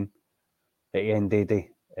right team at the end of the day.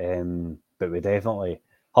 But we definitely,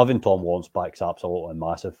 having Tom Lawrence back is absolutely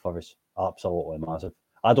massive for us. Absolutely massive.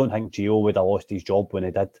 I don't think Gio would have lost his job when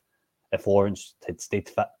he did if Lawrence had stayed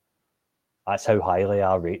fit. That's how highly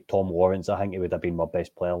I rate Tom Lawrence. I think he would have been my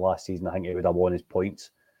best player last season. I think he would have won his points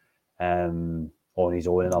on his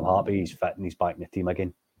own, and I'm happy he's fit and he's back in the team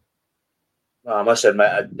again. I must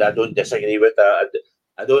admit, I don't disagree with that.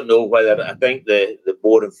 I don't know whether I think the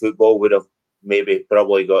board of football would have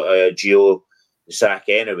probably got Gio the sack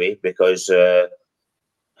anyway, because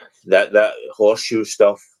that horseshoe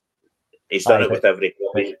stuff, he's done it with every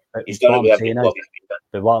club. He's done it with every club.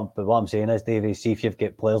 But what I'm saying is, Davey, see if you've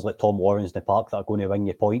got players like Tom Lawrence in the park that are going to win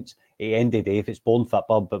you points. At the end of the day, if it's born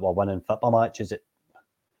football, but we're winning football matches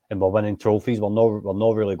and we're winning trophies, we're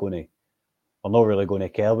not really going to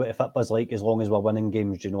care what the football's like as long as we're winning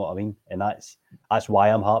games. Do you know what I mean? And that's why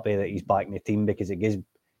I'm happy that he's back in the team, because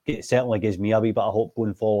it certainly gives me a wee bit of hope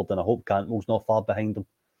going forward, and I hope Cantwell's not far behind him.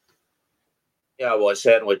 Yeah, well, it's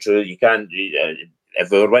certainly true. You can't. If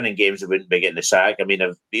we were winning games, we wouldn't be getting the sack. I mean,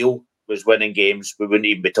 if Beale was winning games, we wouldn't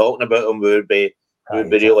even be talking about him. We would be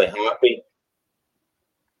really happy.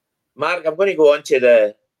 Mark, I'm going to go on to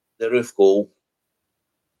the Roof goal.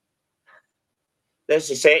 This is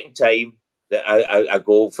the second time that I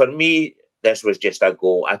go. For me, this was just a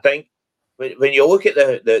goal. I think when you look at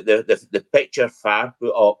the picture Fab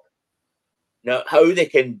put up, now how they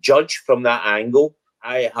can judge from that angle,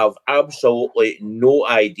 I have absolutely no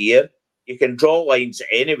idea. You can draw lines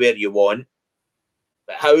anywhere you want,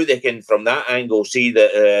 but how they can from that angle see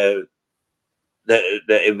that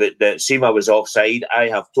Sima was offside, I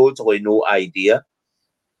have totally no idea.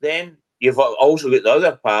 Then you've also got the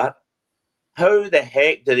other part. How the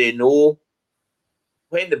heck do they know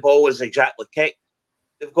when the ball is exactly kicked?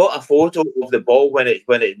 They've got a photo of the ball when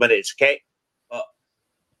it's kicked, but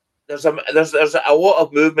there's a lot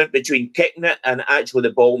of movement between kicking it and actually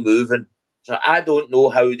the ball moving. So I don't know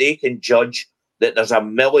how they can judge that there's a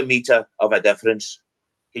millimetre of a difference.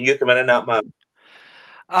 Can you come in on that, man?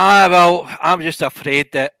 Well, I'm just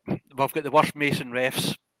afraid that we've got the worst Mason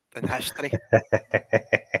refs in history.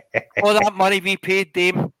 All that money we paid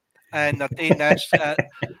them, and they're doing this.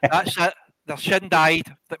 That's it. They're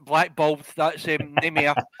shin-dyed, blackballed. That's no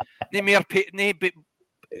more. But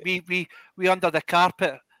we under the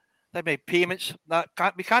carpet. They made payments.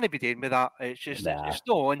 We can't be dealing with that. It's just it's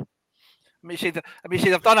no on. I mean,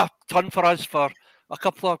 they've done a ton for us for a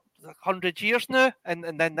couple of 100 years now, and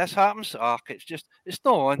then this happens. It's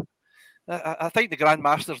no on. I think the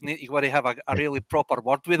grandmasters need to go to have a really proper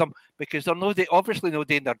word with them, because they're obviously not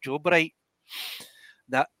doing their job right.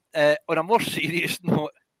 Now, on a more serious note,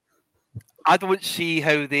 I don't see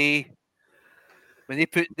how when they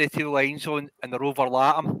put the two lines on and they're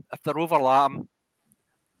overlapping, if they're overlapping,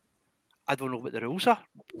 I don't know what the rules are.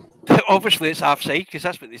 Obviously, it's offside, because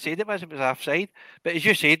that's what they said it was offside. But as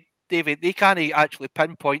you said, David, they can't actually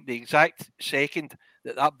pinpoint the exact second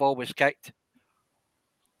that ball was kicked.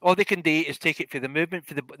 All they can do is take it for the movement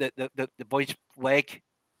for the boy's leg,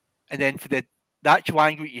 and then for the actual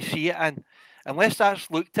angle you see it in. Unless that's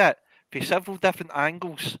looked at for several different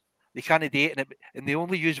angles, they can't do it, and they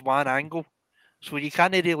only use one angle, so you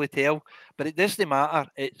can't really tell. But it doesn't matter.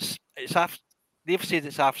 It's half. They've said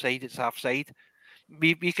it's offside. It's offside.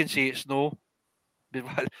 We can say it's no.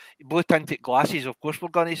 Blue tinted glasses, of course, we're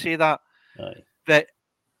going to say that. Aye. But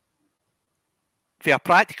for a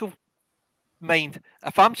practical mind,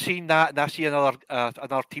 if I'm seeing that and I see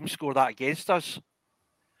another team score that against us,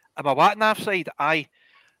 am I wanting offside? Aye.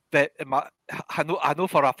 But I know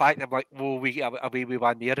for a fact I'm like, well, we get away with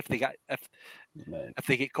one there if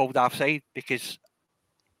they get called offside, because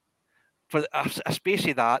for a space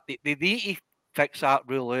of that, they need to fix that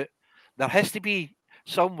rule out. There has to be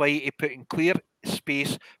some way of putting clear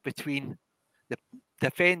space between the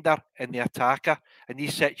defender and the attacker in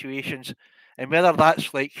these situations, and whether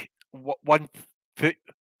that's like 1 foot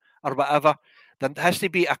or whatever, there has to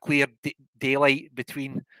be a clear daylight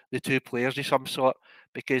between the two players of some sort,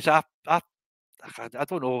 because I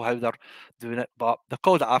don't know how they're doing it, but they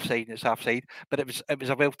called it offside and it's offside. But it was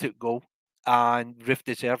a well took goal, and Roof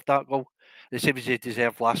deserved that goal. The same as they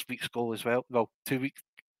deserved last week's goal as well. Well, 3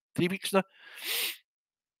 weeks now.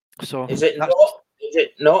 So is it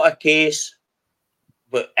not a case,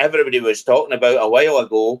 but everybody was talking about a while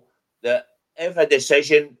ago, that if a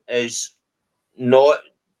decision is not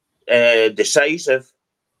decisive,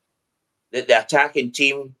 that the attacking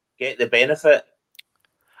team get the benefit?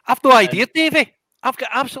 I've no idea, Davey. I've got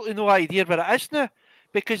absolutely no idea where it is now,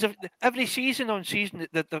 because every season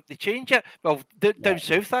they change it. Well, down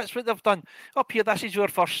south, that's what they've done. Up here, this is our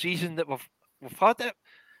first season that we've had it,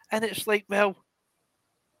 and it's like, well,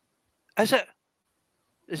 is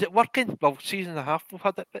it working? Well, season and a half we've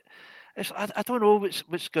had it, but I don't know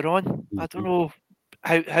what's going on. I don't know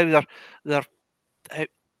how they're how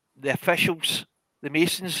the officials, the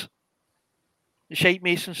Masons, the shite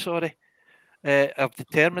Masons, sorry, have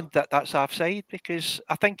determined that that's offside, because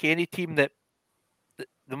I think any team that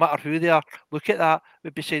no matter who they are, look at that,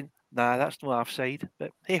 would be saying, nah, that's not offside.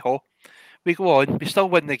 But hey ho, we go on. We still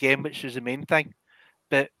win the game, which is the main thing.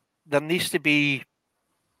 But there needs to be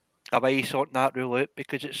a way of sorting that rule out,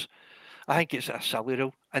 because I think it's a silly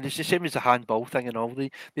rule, and it's the same as the handball thing and all.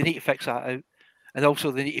 They need to fix that out, and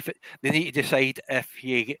also they need to decide if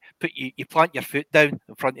you plant your foot down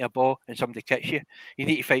in front of a ball and somebody kicks you. You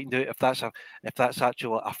need to find out if that's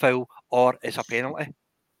actually a foul or it's a penalty.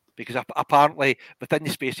 Because apparently within the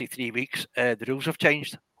space of 3 weeks, the rules have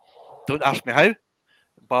changed. Don't ask me how,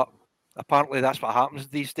 but apparently that's what happens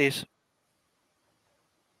these days.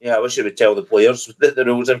 Yeah, I wish you would tell the players that the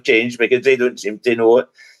rules have changed, because they don't seem to know it.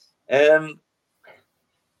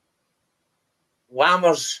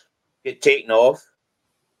 Lammers get taken off,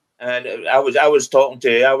 and I was on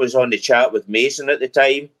the chat with Mason at the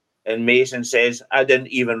time, and Mason says, I didn't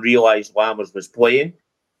even realise Lammers was playing.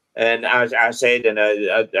 And as I said, and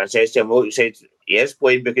I said to him, well, he said he is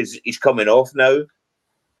playing because he's coming off now.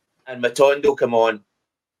 And Matondo come on.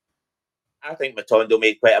 I think Matondo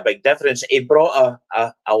made quite a big difference. He brought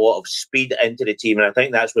a lot of speed into the team, and I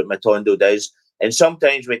think that's what Matondo does. And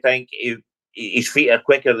sometimes we think his feet are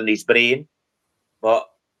quicker than his brain, but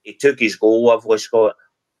he took his goal, lovely Scott.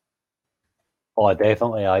 Oh,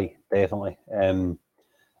 definitely, definitely. The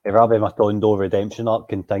Rabbi Matondo redemption arc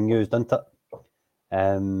continues, doesn't it?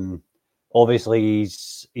 Obviously,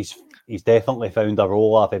 he's definitely found a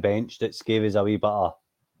role off the bench that's gave us a wee bit of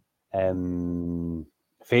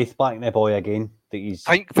faith back in the boy again. That he's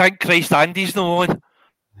thank Christ Andy's no on.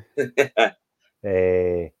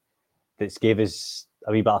 That's gave us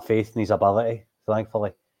a wee bit of faith in his ability,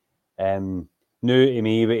 thankfully. New to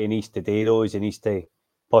me, what he needs to do though is he needs to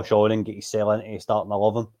push on and get his cell into starting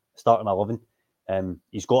 11.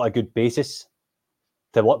 He's got a good basis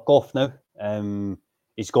to work off now.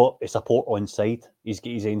 He's got a support on side. He's got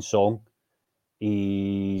his own song.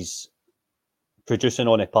 He's producing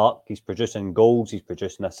on the park. He's producing goals. He's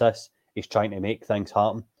producing assists. He's trying to make things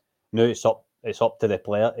happen. Now it's up to the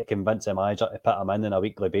player to convince the manager to put him in on a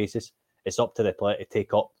weekly basis. It's up to the player to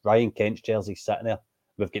take up Ryan Kent's jersey sitting there.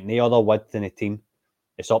 We've got no other width in the team.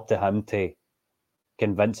 It's up to him to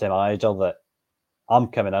convince the manager that I'm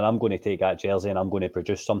coming in, I'm going to take that jersey and I'm going to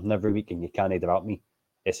produce something every week, and you can't drop me.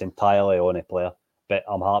 It's entirely on the player. But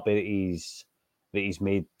I'm happy that he's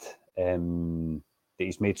made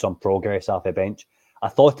some progress off the bench. I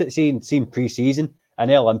thought it seemed pre-season in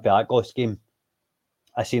the Olympiacos game.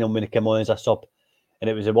 I seen him when he came on as a sub, and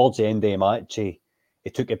it was towards the end of the match. He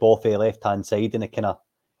took it off the left-hand side, and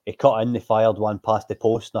he cut in, he fired one past the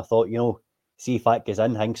post, and I thought, see if that goes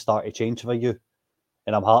in, things start to change for you.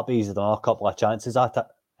 And I'm happy he's done a couple of chances at it,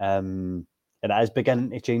 and it is beginning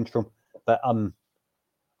to change from. But I'm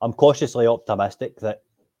cautiously optimistic that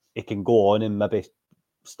he can go on and maybe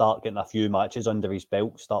start getting a few matches under his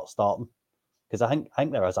belt, start starting. Because I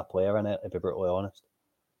think there is a player in it, to be brutally honest.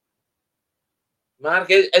 Mark,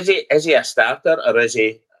 is he a starter, or is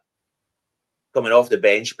he coming off the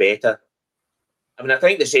bench better? I mean, I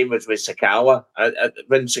think the same was with Sakala.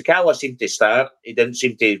 When Sakala seemed to start, he didn't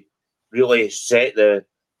seem to really set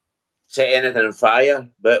anything on fire.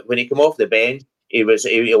 But when he came off the bench, he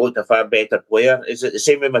looked a far better player. Is it the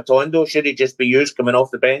same with Matondo? Should he just be used coming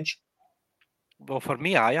off the bench? Well, for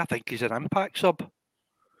me, I think he's an impact sub.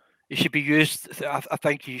 He should be used. I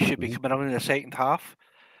think he should be coming on in the second half.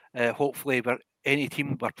 Hopefully, any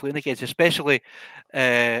team we're playing against, especially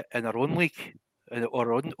in our own league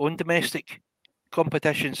or own domestic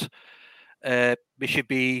competitions, we should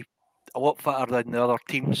be a lot fitter than the other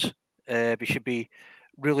teams. We should be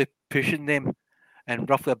really pushing them, and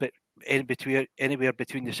roughly a bit anywhere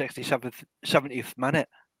between the 67th, 70th minute.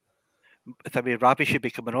 I mean, Rabbi should be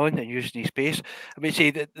coming on and using his pace. I mean,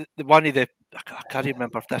 see, the one of the, I can't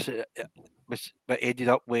remember if this was, but ended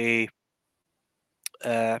up with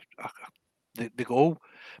the goal.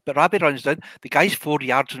 But Rabbi runs down, the guy's 4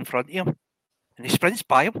 yards in front of him, and he sprints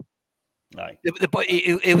by him. Aye.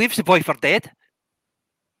 He leaves the boy for dead.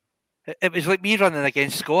 It was like me running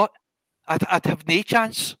against Scott. I'd have no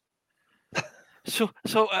chance. So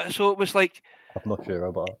it was like, I'm not sure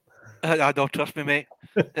about that. I don't trust me, mate.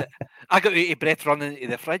 I got out of breath running to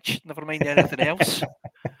the fridge. Never mind anything else.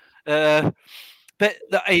 But But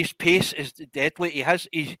his pace is deadly. He has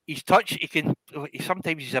his touch.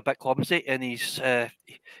 Sometimes he's a bit clumsy, and he's got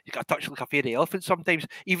a touch like a fairy elephant. Sometimes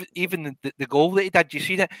even the goal that he did, you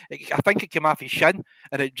seen it? I think it came off his shin,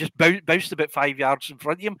 and it just bounced about 5 yards in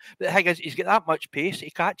front of him. But the thing is, he's got that much pace,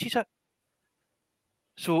 he catches it.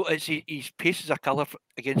 So it's his pace is a killer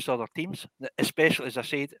against other teams, especially, as I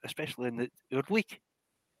said, especially in our league.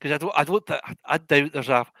 Because I doubt there's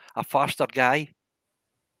a faster guy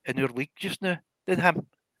in our league just now than him.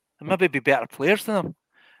 There maybe be better players than him,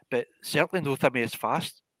 but certainly no Timmy is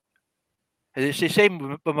fast. And it's the same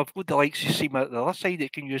when we've got the likes of Seema at the other side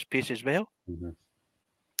that can use pace as well. Mm-hmm.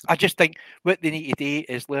 I just think what they need to do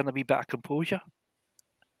is learn a wee bit of composure.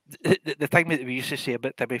 The thing that we used to say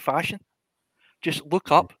about Timmy fashion, just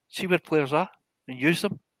look up, see where players are, and use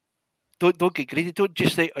them. Don't get greedy. Don't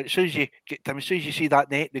just say as soon as you see that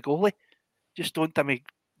net, the goalie, just don't Timmy.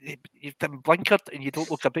 You've blinkered and you don't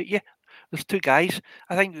look about you. There's two guys.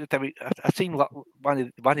 I think I've seen one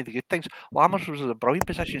of the good things. Lammers was in a brilliant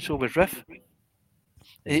position, so was Riff.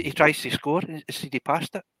 He tries to score and he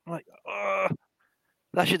passed it. I'm like,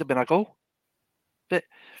 that should have been a goal. But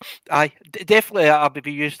definitely I would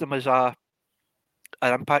be using him as an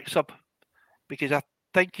impact sub, because I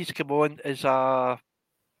think he's come on as a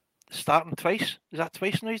starting twice. Is that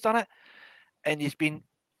twice now he's done it? And he's been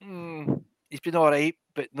all right,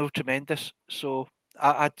 but no tremendous. So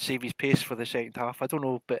I'd save his pace for the second half. I don't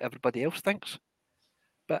know what everybody else thinks,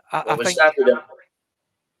 but I think.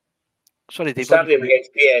 Sorry, Dave. We started him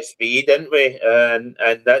against PSV, didn't we? And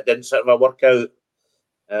that didn't sort of work out.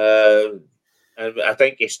 And I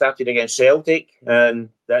think he started against Celtic, and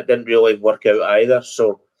that didn't really work out either.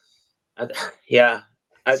 So, I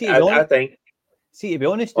think. See, to be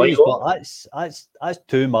honest, but that's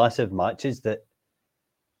two massive matches that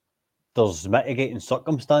there's mitigating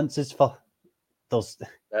circumstances for. To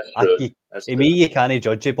me, you can't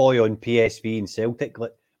judge a boy on PSV and Celtic.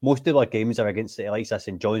 Like, most of our games are against the likes of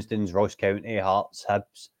St Johnstone's, Ross County, Hearts,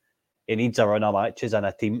 Hibs. He needs a run of matches and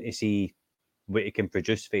a team to see what he can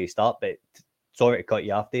produce for the start. But sorry to cut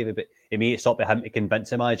you off, David, but to me, it's up to him to convince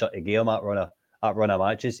the manager to give him that run of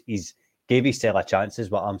matches. He's gave his a chance, is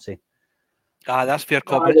what I'm saying. That's fair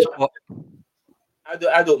comment. I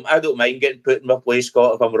don't mind getting put in my place,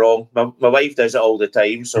 Scott, if I'm wrong. My wife does it all the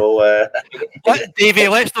time, so... Davey,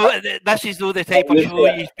 let's know, this is not the type of show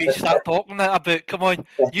you start talking about. Come on,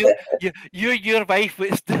 your wife,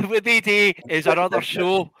 what they do is another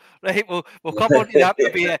show, right? We'll come on to that,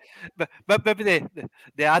 maybe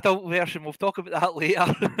the adult version. We'll talk about that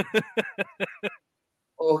later.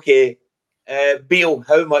 Okay. Beale,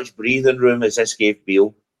 how much breathing room has this gave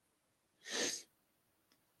Beale?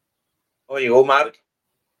 Oh, you go, Mark.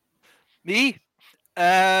 Me?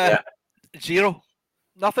 0.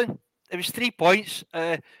 Nothing. It was 3 points.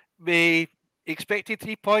 We expected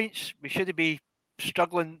 3 points. We shouldn't be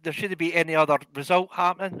struggling. There shouldn't be any other result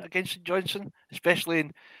happening against St Johnstone, especially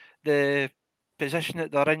in the position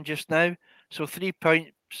that they're in just now. So 3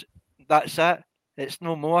 points, that's it. It's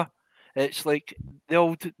no more. It's like the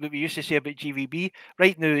old, what we used to say about GVB.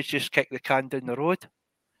 Right now, it's just kick the can down the road.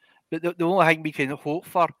 But the only thing we can hope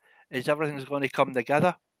for is everything's going to come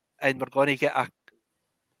together and we're going to get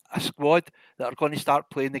a squad that are going to start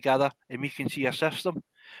playing together and we can see a system.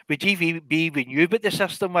 With GVB, we knew what the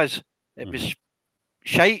system was. It was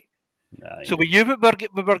shite. So we knew what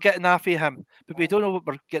we were getting off of him, but we don't know what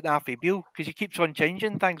we're getting off of Beale because he keeps on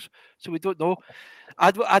changing things. So we don't know.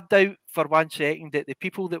 I doubt for 1 second that the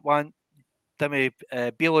people that want Timmy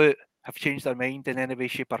Beale out have changed their mind in any way,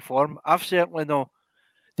 shape or form. I've certainly not.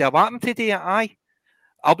 Do I want him to do it? Aye.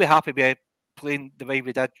 I'll be happy with playing the way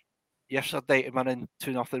we did yesterday and winning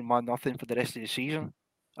 2-0, 1-0 for the rest of the season.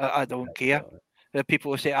 I don't care.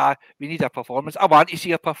 People will say, we need a performance. I want to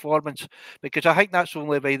see a performance because I think that's the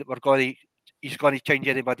only way that he's going to change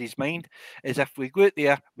anybody's mind is if we go out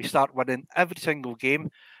there, we start winning every single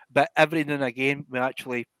game, but every now and again we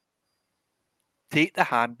actually take the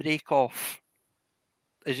handbrake off,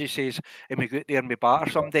 as he says, and we go out there and we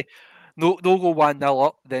batter somebody. No go 1-0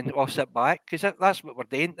 up, then we'll sit back because that's what we're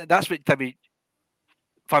doing. That's what Timmy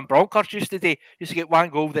Van Bronckhorst used to do. Used to get 1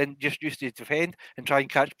 goal, then just used to defend and try and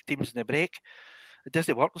catch teams in the break. It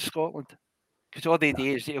doesn't work in Scotland because all they do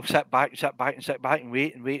is they'll sit back and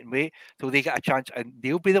wait till they get a chance, and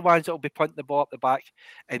they'll be the ones that will be punting the ball up the back,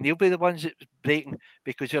 and they'll be the ones that's breaking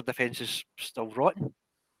because their defence is still rotten.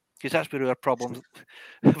 Because that's where our problems.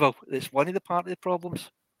 Well, it's one of the part of the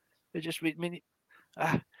problems. It just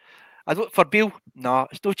I don't for Beale. No,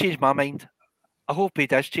 it's not changed my mind. I hope he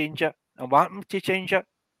does change it. I want him to change it.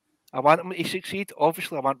 I want him to succeed.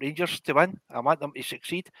 Obviously, I want Rangers to win. I want them to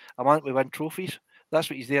succeed. I want them to win trophies. That's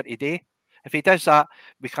what he's there to do. If he does that,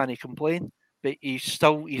 we can't complain. But he's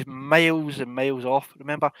miles and miles off.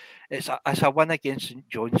 Remember, it's a win against St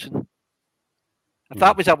Johnstone. If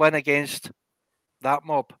that was a win against that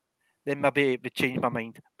mob, then maybe it would change my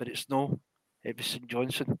mind. But it was St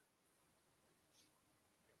Johnstone.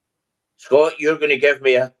 Scott, you're going to give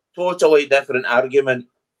me a totally different argument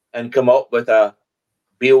and come up with a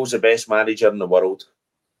Bale's the best manager in the world.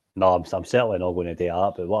 No, I'm certainly not going to do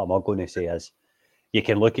that. But what I'm going to say is, you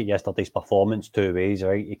can look at yesterday's performance two ways,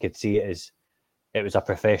 right? You could see it as it was a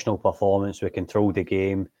professional performance. We controlled the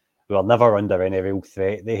game. We were never under any real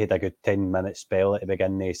threat. They had a good 10-minute spell at the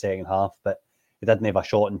beginning of the second half, but they didn't have a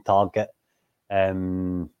shot on target.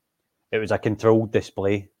 It was a controlled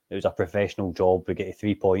display. It was a professional job. We get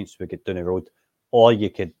 3 points. We get down the road. Or you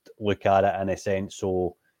could look at it in a sense,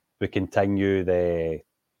 so we continue the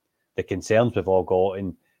concerns we've all got,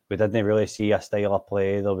 and we didn't really see a style of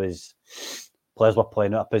play. There was players were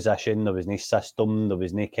playing out of position. There was no system. There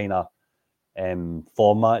was no kind of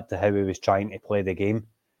format to how he was trying to play the game.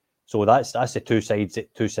 So that's the two sides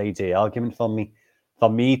of the argument for me.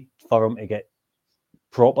 For him to get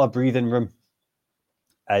proper breathing room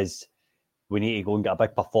is we need to go and get a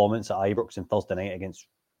big performance at Ibrox on Thursday night against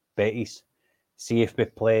Betis. See if we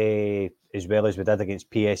play as well as we did against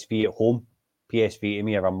PSV at home. PSV to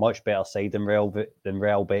me are a much better side than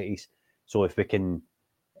Real Betis. So if we can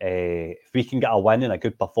get a win and a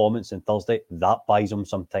good performance on Thursday, that buys them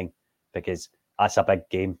some time, because that's a big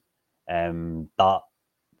game. That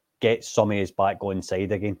gets some of his back going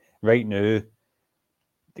side again. Right now,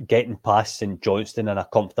 getting past St Johnstone in a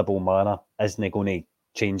comfortable manner isn't going to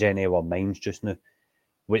change any of our minds just now.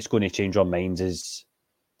 What's going to change our minds is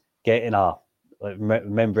getting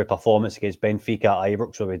remember a performance against Benfica at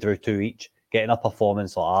Ibrox where we drew 2 each. Getting a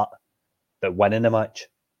performance like that, but winning the match,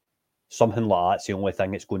 something like that's the only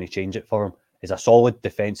thing that's going to change it for him. Is a solid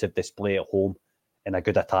defensive display at home and a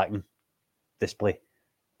good attacking display.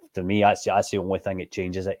 To me, that's the only thing that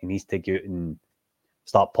changes it. He needs to go out and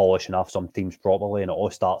start polishing off some teams properly, and it all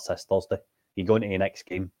starts this Thursday. You go into the next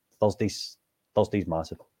game. Thursday's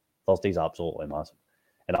massive. Thursday's absolutely massive.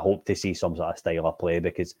 And I hope to see some sort of style of play,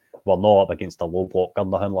 because we're not up against a low block or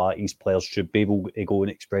nothing like that. These players should be able to go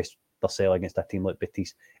and express themselves against a team like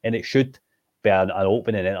Betis. And it should be an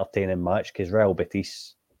open and entertaining match, because Real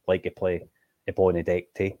Betis like to play upon the deck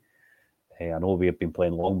too. I know we've been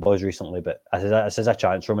playing long balls recently, but this is a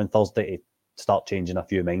chance for him on Thursday to start changing a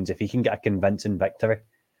few minds. If he can get a convincing victory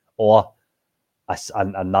or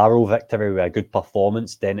a narrow victory with a good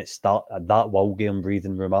performance, then that will give him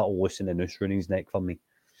breathing room. That will loosen the noose around his neck for me.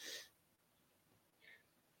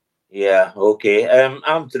 Yeah, okay.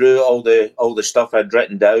 I'm through all the stuff I'd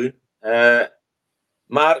written down.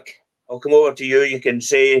 Mark, I'll come over to you. You can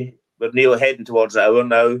say we're nearly heading towards the hour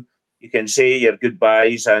now. You can say your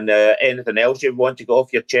goodbyes and anything else you want to go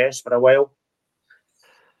off your chest for a while.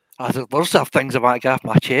 There's lots of things I want to get off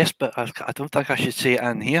my chest, but I don't think I should say it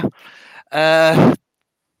in here. I'm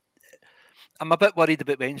a bit worried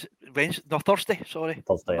about Thursday. Sorry,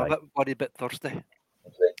 Thursday. I'm a bit worried about Thursday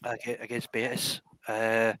against Betis.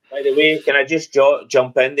 By the way, can I just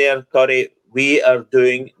jump in there, Curry? We are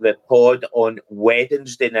doing the pod on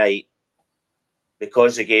Wednesday night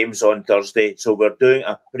because the game's on Thursday. So we're doing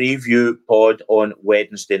a preview pod on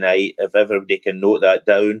Wednesday night. If everybody can note that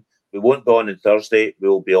down. We won't be on Thursday.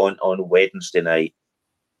 We'll be on Wednesday night.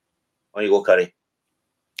 On you go, Curry.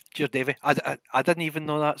 Cheers, Davey. I didn't even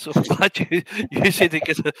know that, so I'm glad you said it,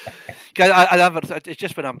 because I never. It's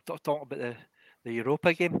just when I'm talking about the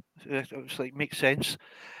Europa game, it's like makes sense.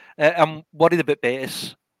 I'm worried about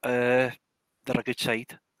Betis. They're a good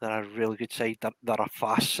side. They're a really good side. They're a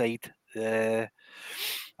fast side. I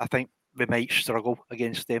think we might struggle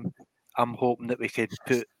against them. I'm hoping that we can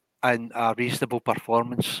put in a reasonable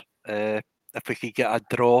performance. If we could get a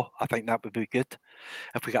draw, I think that would be good.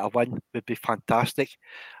 If we get a win, it would be fantastic.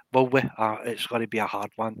 Will we? It's going to be a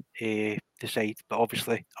hard one to decide. But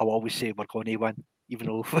obviously, I'll always say we're going to win, even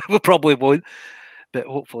though we probably won't. But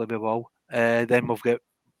hopefully we will. Then we've got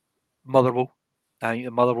Motherwell. I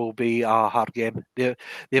think Motherwell will be a hard game.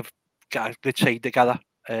 They've got a good side together.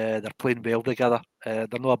 They're playing well together. They're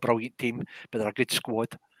not a brilliant team, but they're a good squad.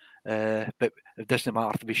 But it doesn't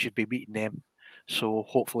matter. We should be beating them. So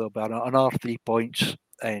hopefully it'll be another 3 points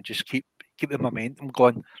and just keep the momentum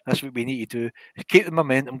going. That's what we need to do. Keep the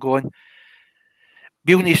momentum going.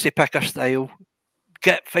 Bill needs to pick a style.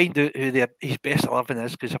 Find out who his best 11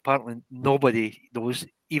 is, because apparently nobody knows.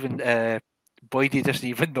 Even Boydie doesn't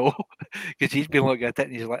even know, because he's been looking at it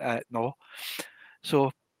and he's like, no.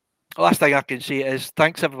 So last thing I can say is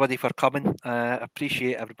thanks everybody for coming.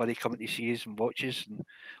 Appreciate everybody coming to see us and watch us and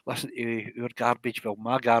listen to our garbage, well,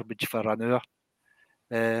 my garbage for an hour.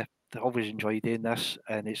 I always enjoy doing this,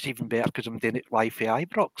 and it's even better because I'm doing it live for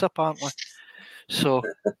Ibrox, apparently. So,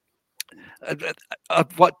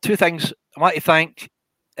 what two things I want to thank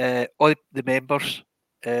all the members.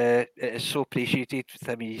 It is so appreciated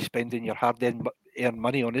with me spending your hard-earned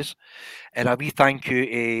money on us. And a wee thank you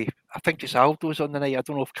to, I think it's Aldo's on the night. I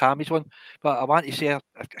don't know if Cam is on, but I want to say, I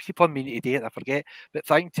keep on meaning to do it, I forget. But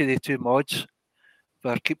thank to the two mods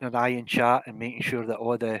for keeping an eye in chat and making sure that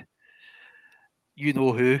all the you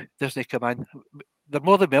know who doesn't come in. They're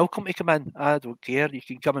more than welcome to come in. I don't care. You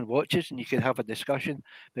can come and watch us and you can have a discussion.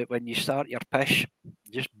 But when you start your pish,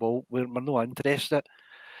 just bolt. We're not interested.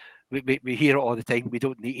 We hear it all the time. We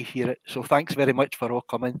don't need to hear it. So thanks very much for all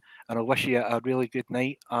coming. And I wish you a really good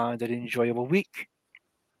night and an enjoyable week.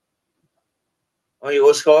 There you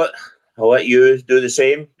go, Scott. I'll let you do the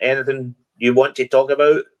same. Anything you want to talk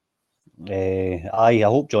about? I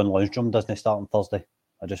hope John Lundstrom doesn't start on Thursday.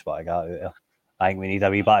 I just want to get out of there. I think we need a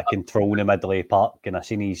wee bit of control in the middle of the park. And I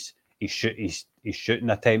seen his shooting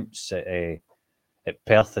attempts at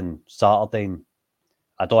Perth on Saturday. And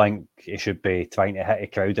I don't think he should be trying to hit a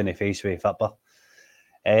crowd in the face with a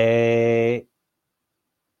fitber.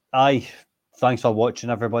 Aye, thanks for watching,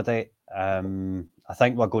 everybody. I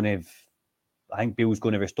think we're going to. I think Bill's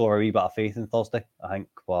going to restore a wee bit of faith on Thursday. I think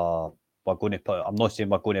we're going to put. I'm not saying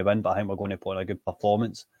we're going to win, but I think we're going to put in a good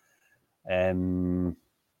performance.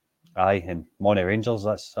 Aye, and Money Rangers.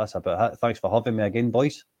 That's about it. Thanks for having me again,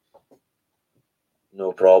 boys.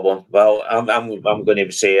 No problem. Well, I'm going to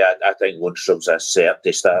say I think Lundstrom's a set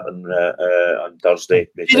to start on Thursday.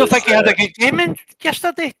 Because, you don't think he had a good game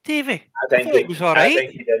yesterday, Davey? I think it was all right. I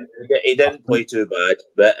think he didn't play too bad,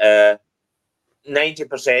 but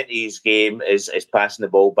 90% of his game is passing the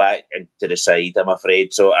ball back into the side. I'm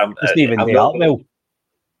afraid. So I'm even I'm not well.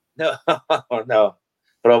 No,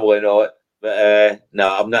 probably not. But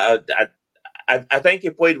no, I'm not. I think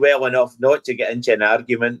he played well enough not to get into an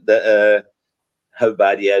argument that how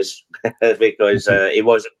bad he is because he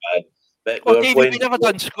wasn't bad. But well, David, we never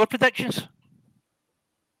done score predictions.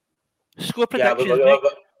 Score predictions. Yeah,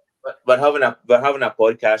 we're having a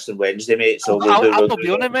podcast on Wednesday, mate. So I'll be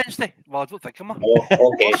on Wednesday. Well, I don't think I'm on.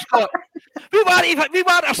 Oh, okay. we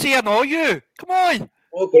want to see all you. Come on.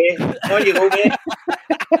 Okay, on you go, mate.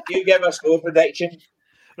 You give a score prediction.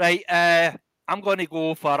 Right. I'm going to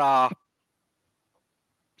go for a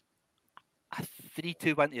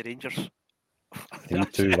 3-2 win to Rangers.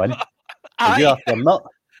 3-2 win. You have to not.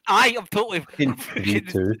 Aye, I'm totally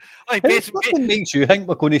 3-2. What makes you think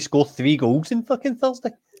we're going to score 3 goals in fucking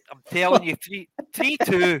Thursday? I'm telling you,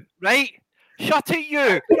 3-2, right? Shut it,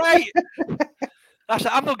 you, right? That's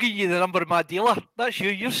it. I'm not giving you the number of my dealer. That's you.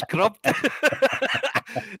 You're scrubbed.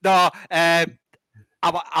 No, I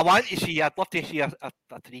want to see. I'd love to see a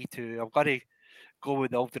 3-2. I've got to go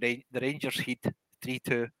with the Rangers heat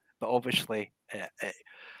 3-2, but obviously.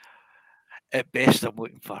 At best, I'm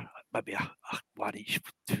looking for maybe a 1 each,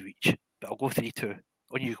 2 each. But I'll go 3-2.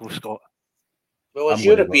 On you go, Scott. Well, it's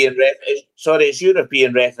European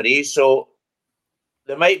referees, so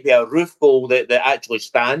there might be a roof goal that actually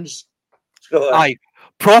stands. Aye,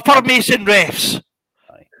 proper Mason refs.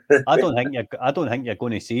 Aye. I don't think you're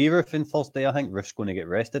going to see Roof on Thursday. I think Roof's going to get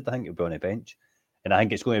rested. I think he'll be on the bench, and I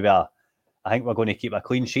think it's going to be I think we're going to keep a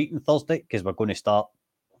clean sheet on Thursday because we're going to start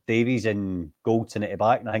Davies and Goldson at the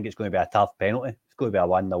back, and I think it's going to be a tough penalty. It's going to be a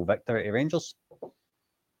 1-0 victory to Rangers.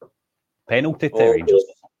 Penalty to Rangers.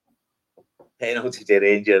 Penalty to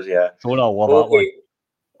Rangers, yeah. Sure, I'll love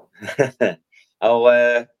that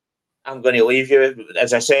one. I'm going to leave you.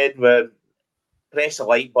 As I said, press the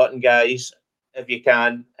like button, guys, if you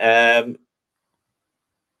can.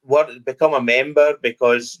 Become a member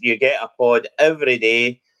because you get a pod every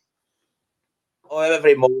day.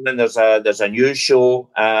 Every morning there's a news show,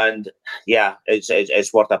 and yeah,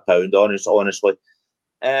 it's worth £1, honestly.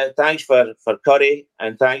 Thanks for Curry,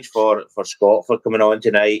 and thanks for Scott for coming on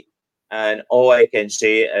tonight. And all I can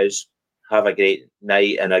say is have a great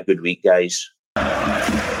night and a good week, guys.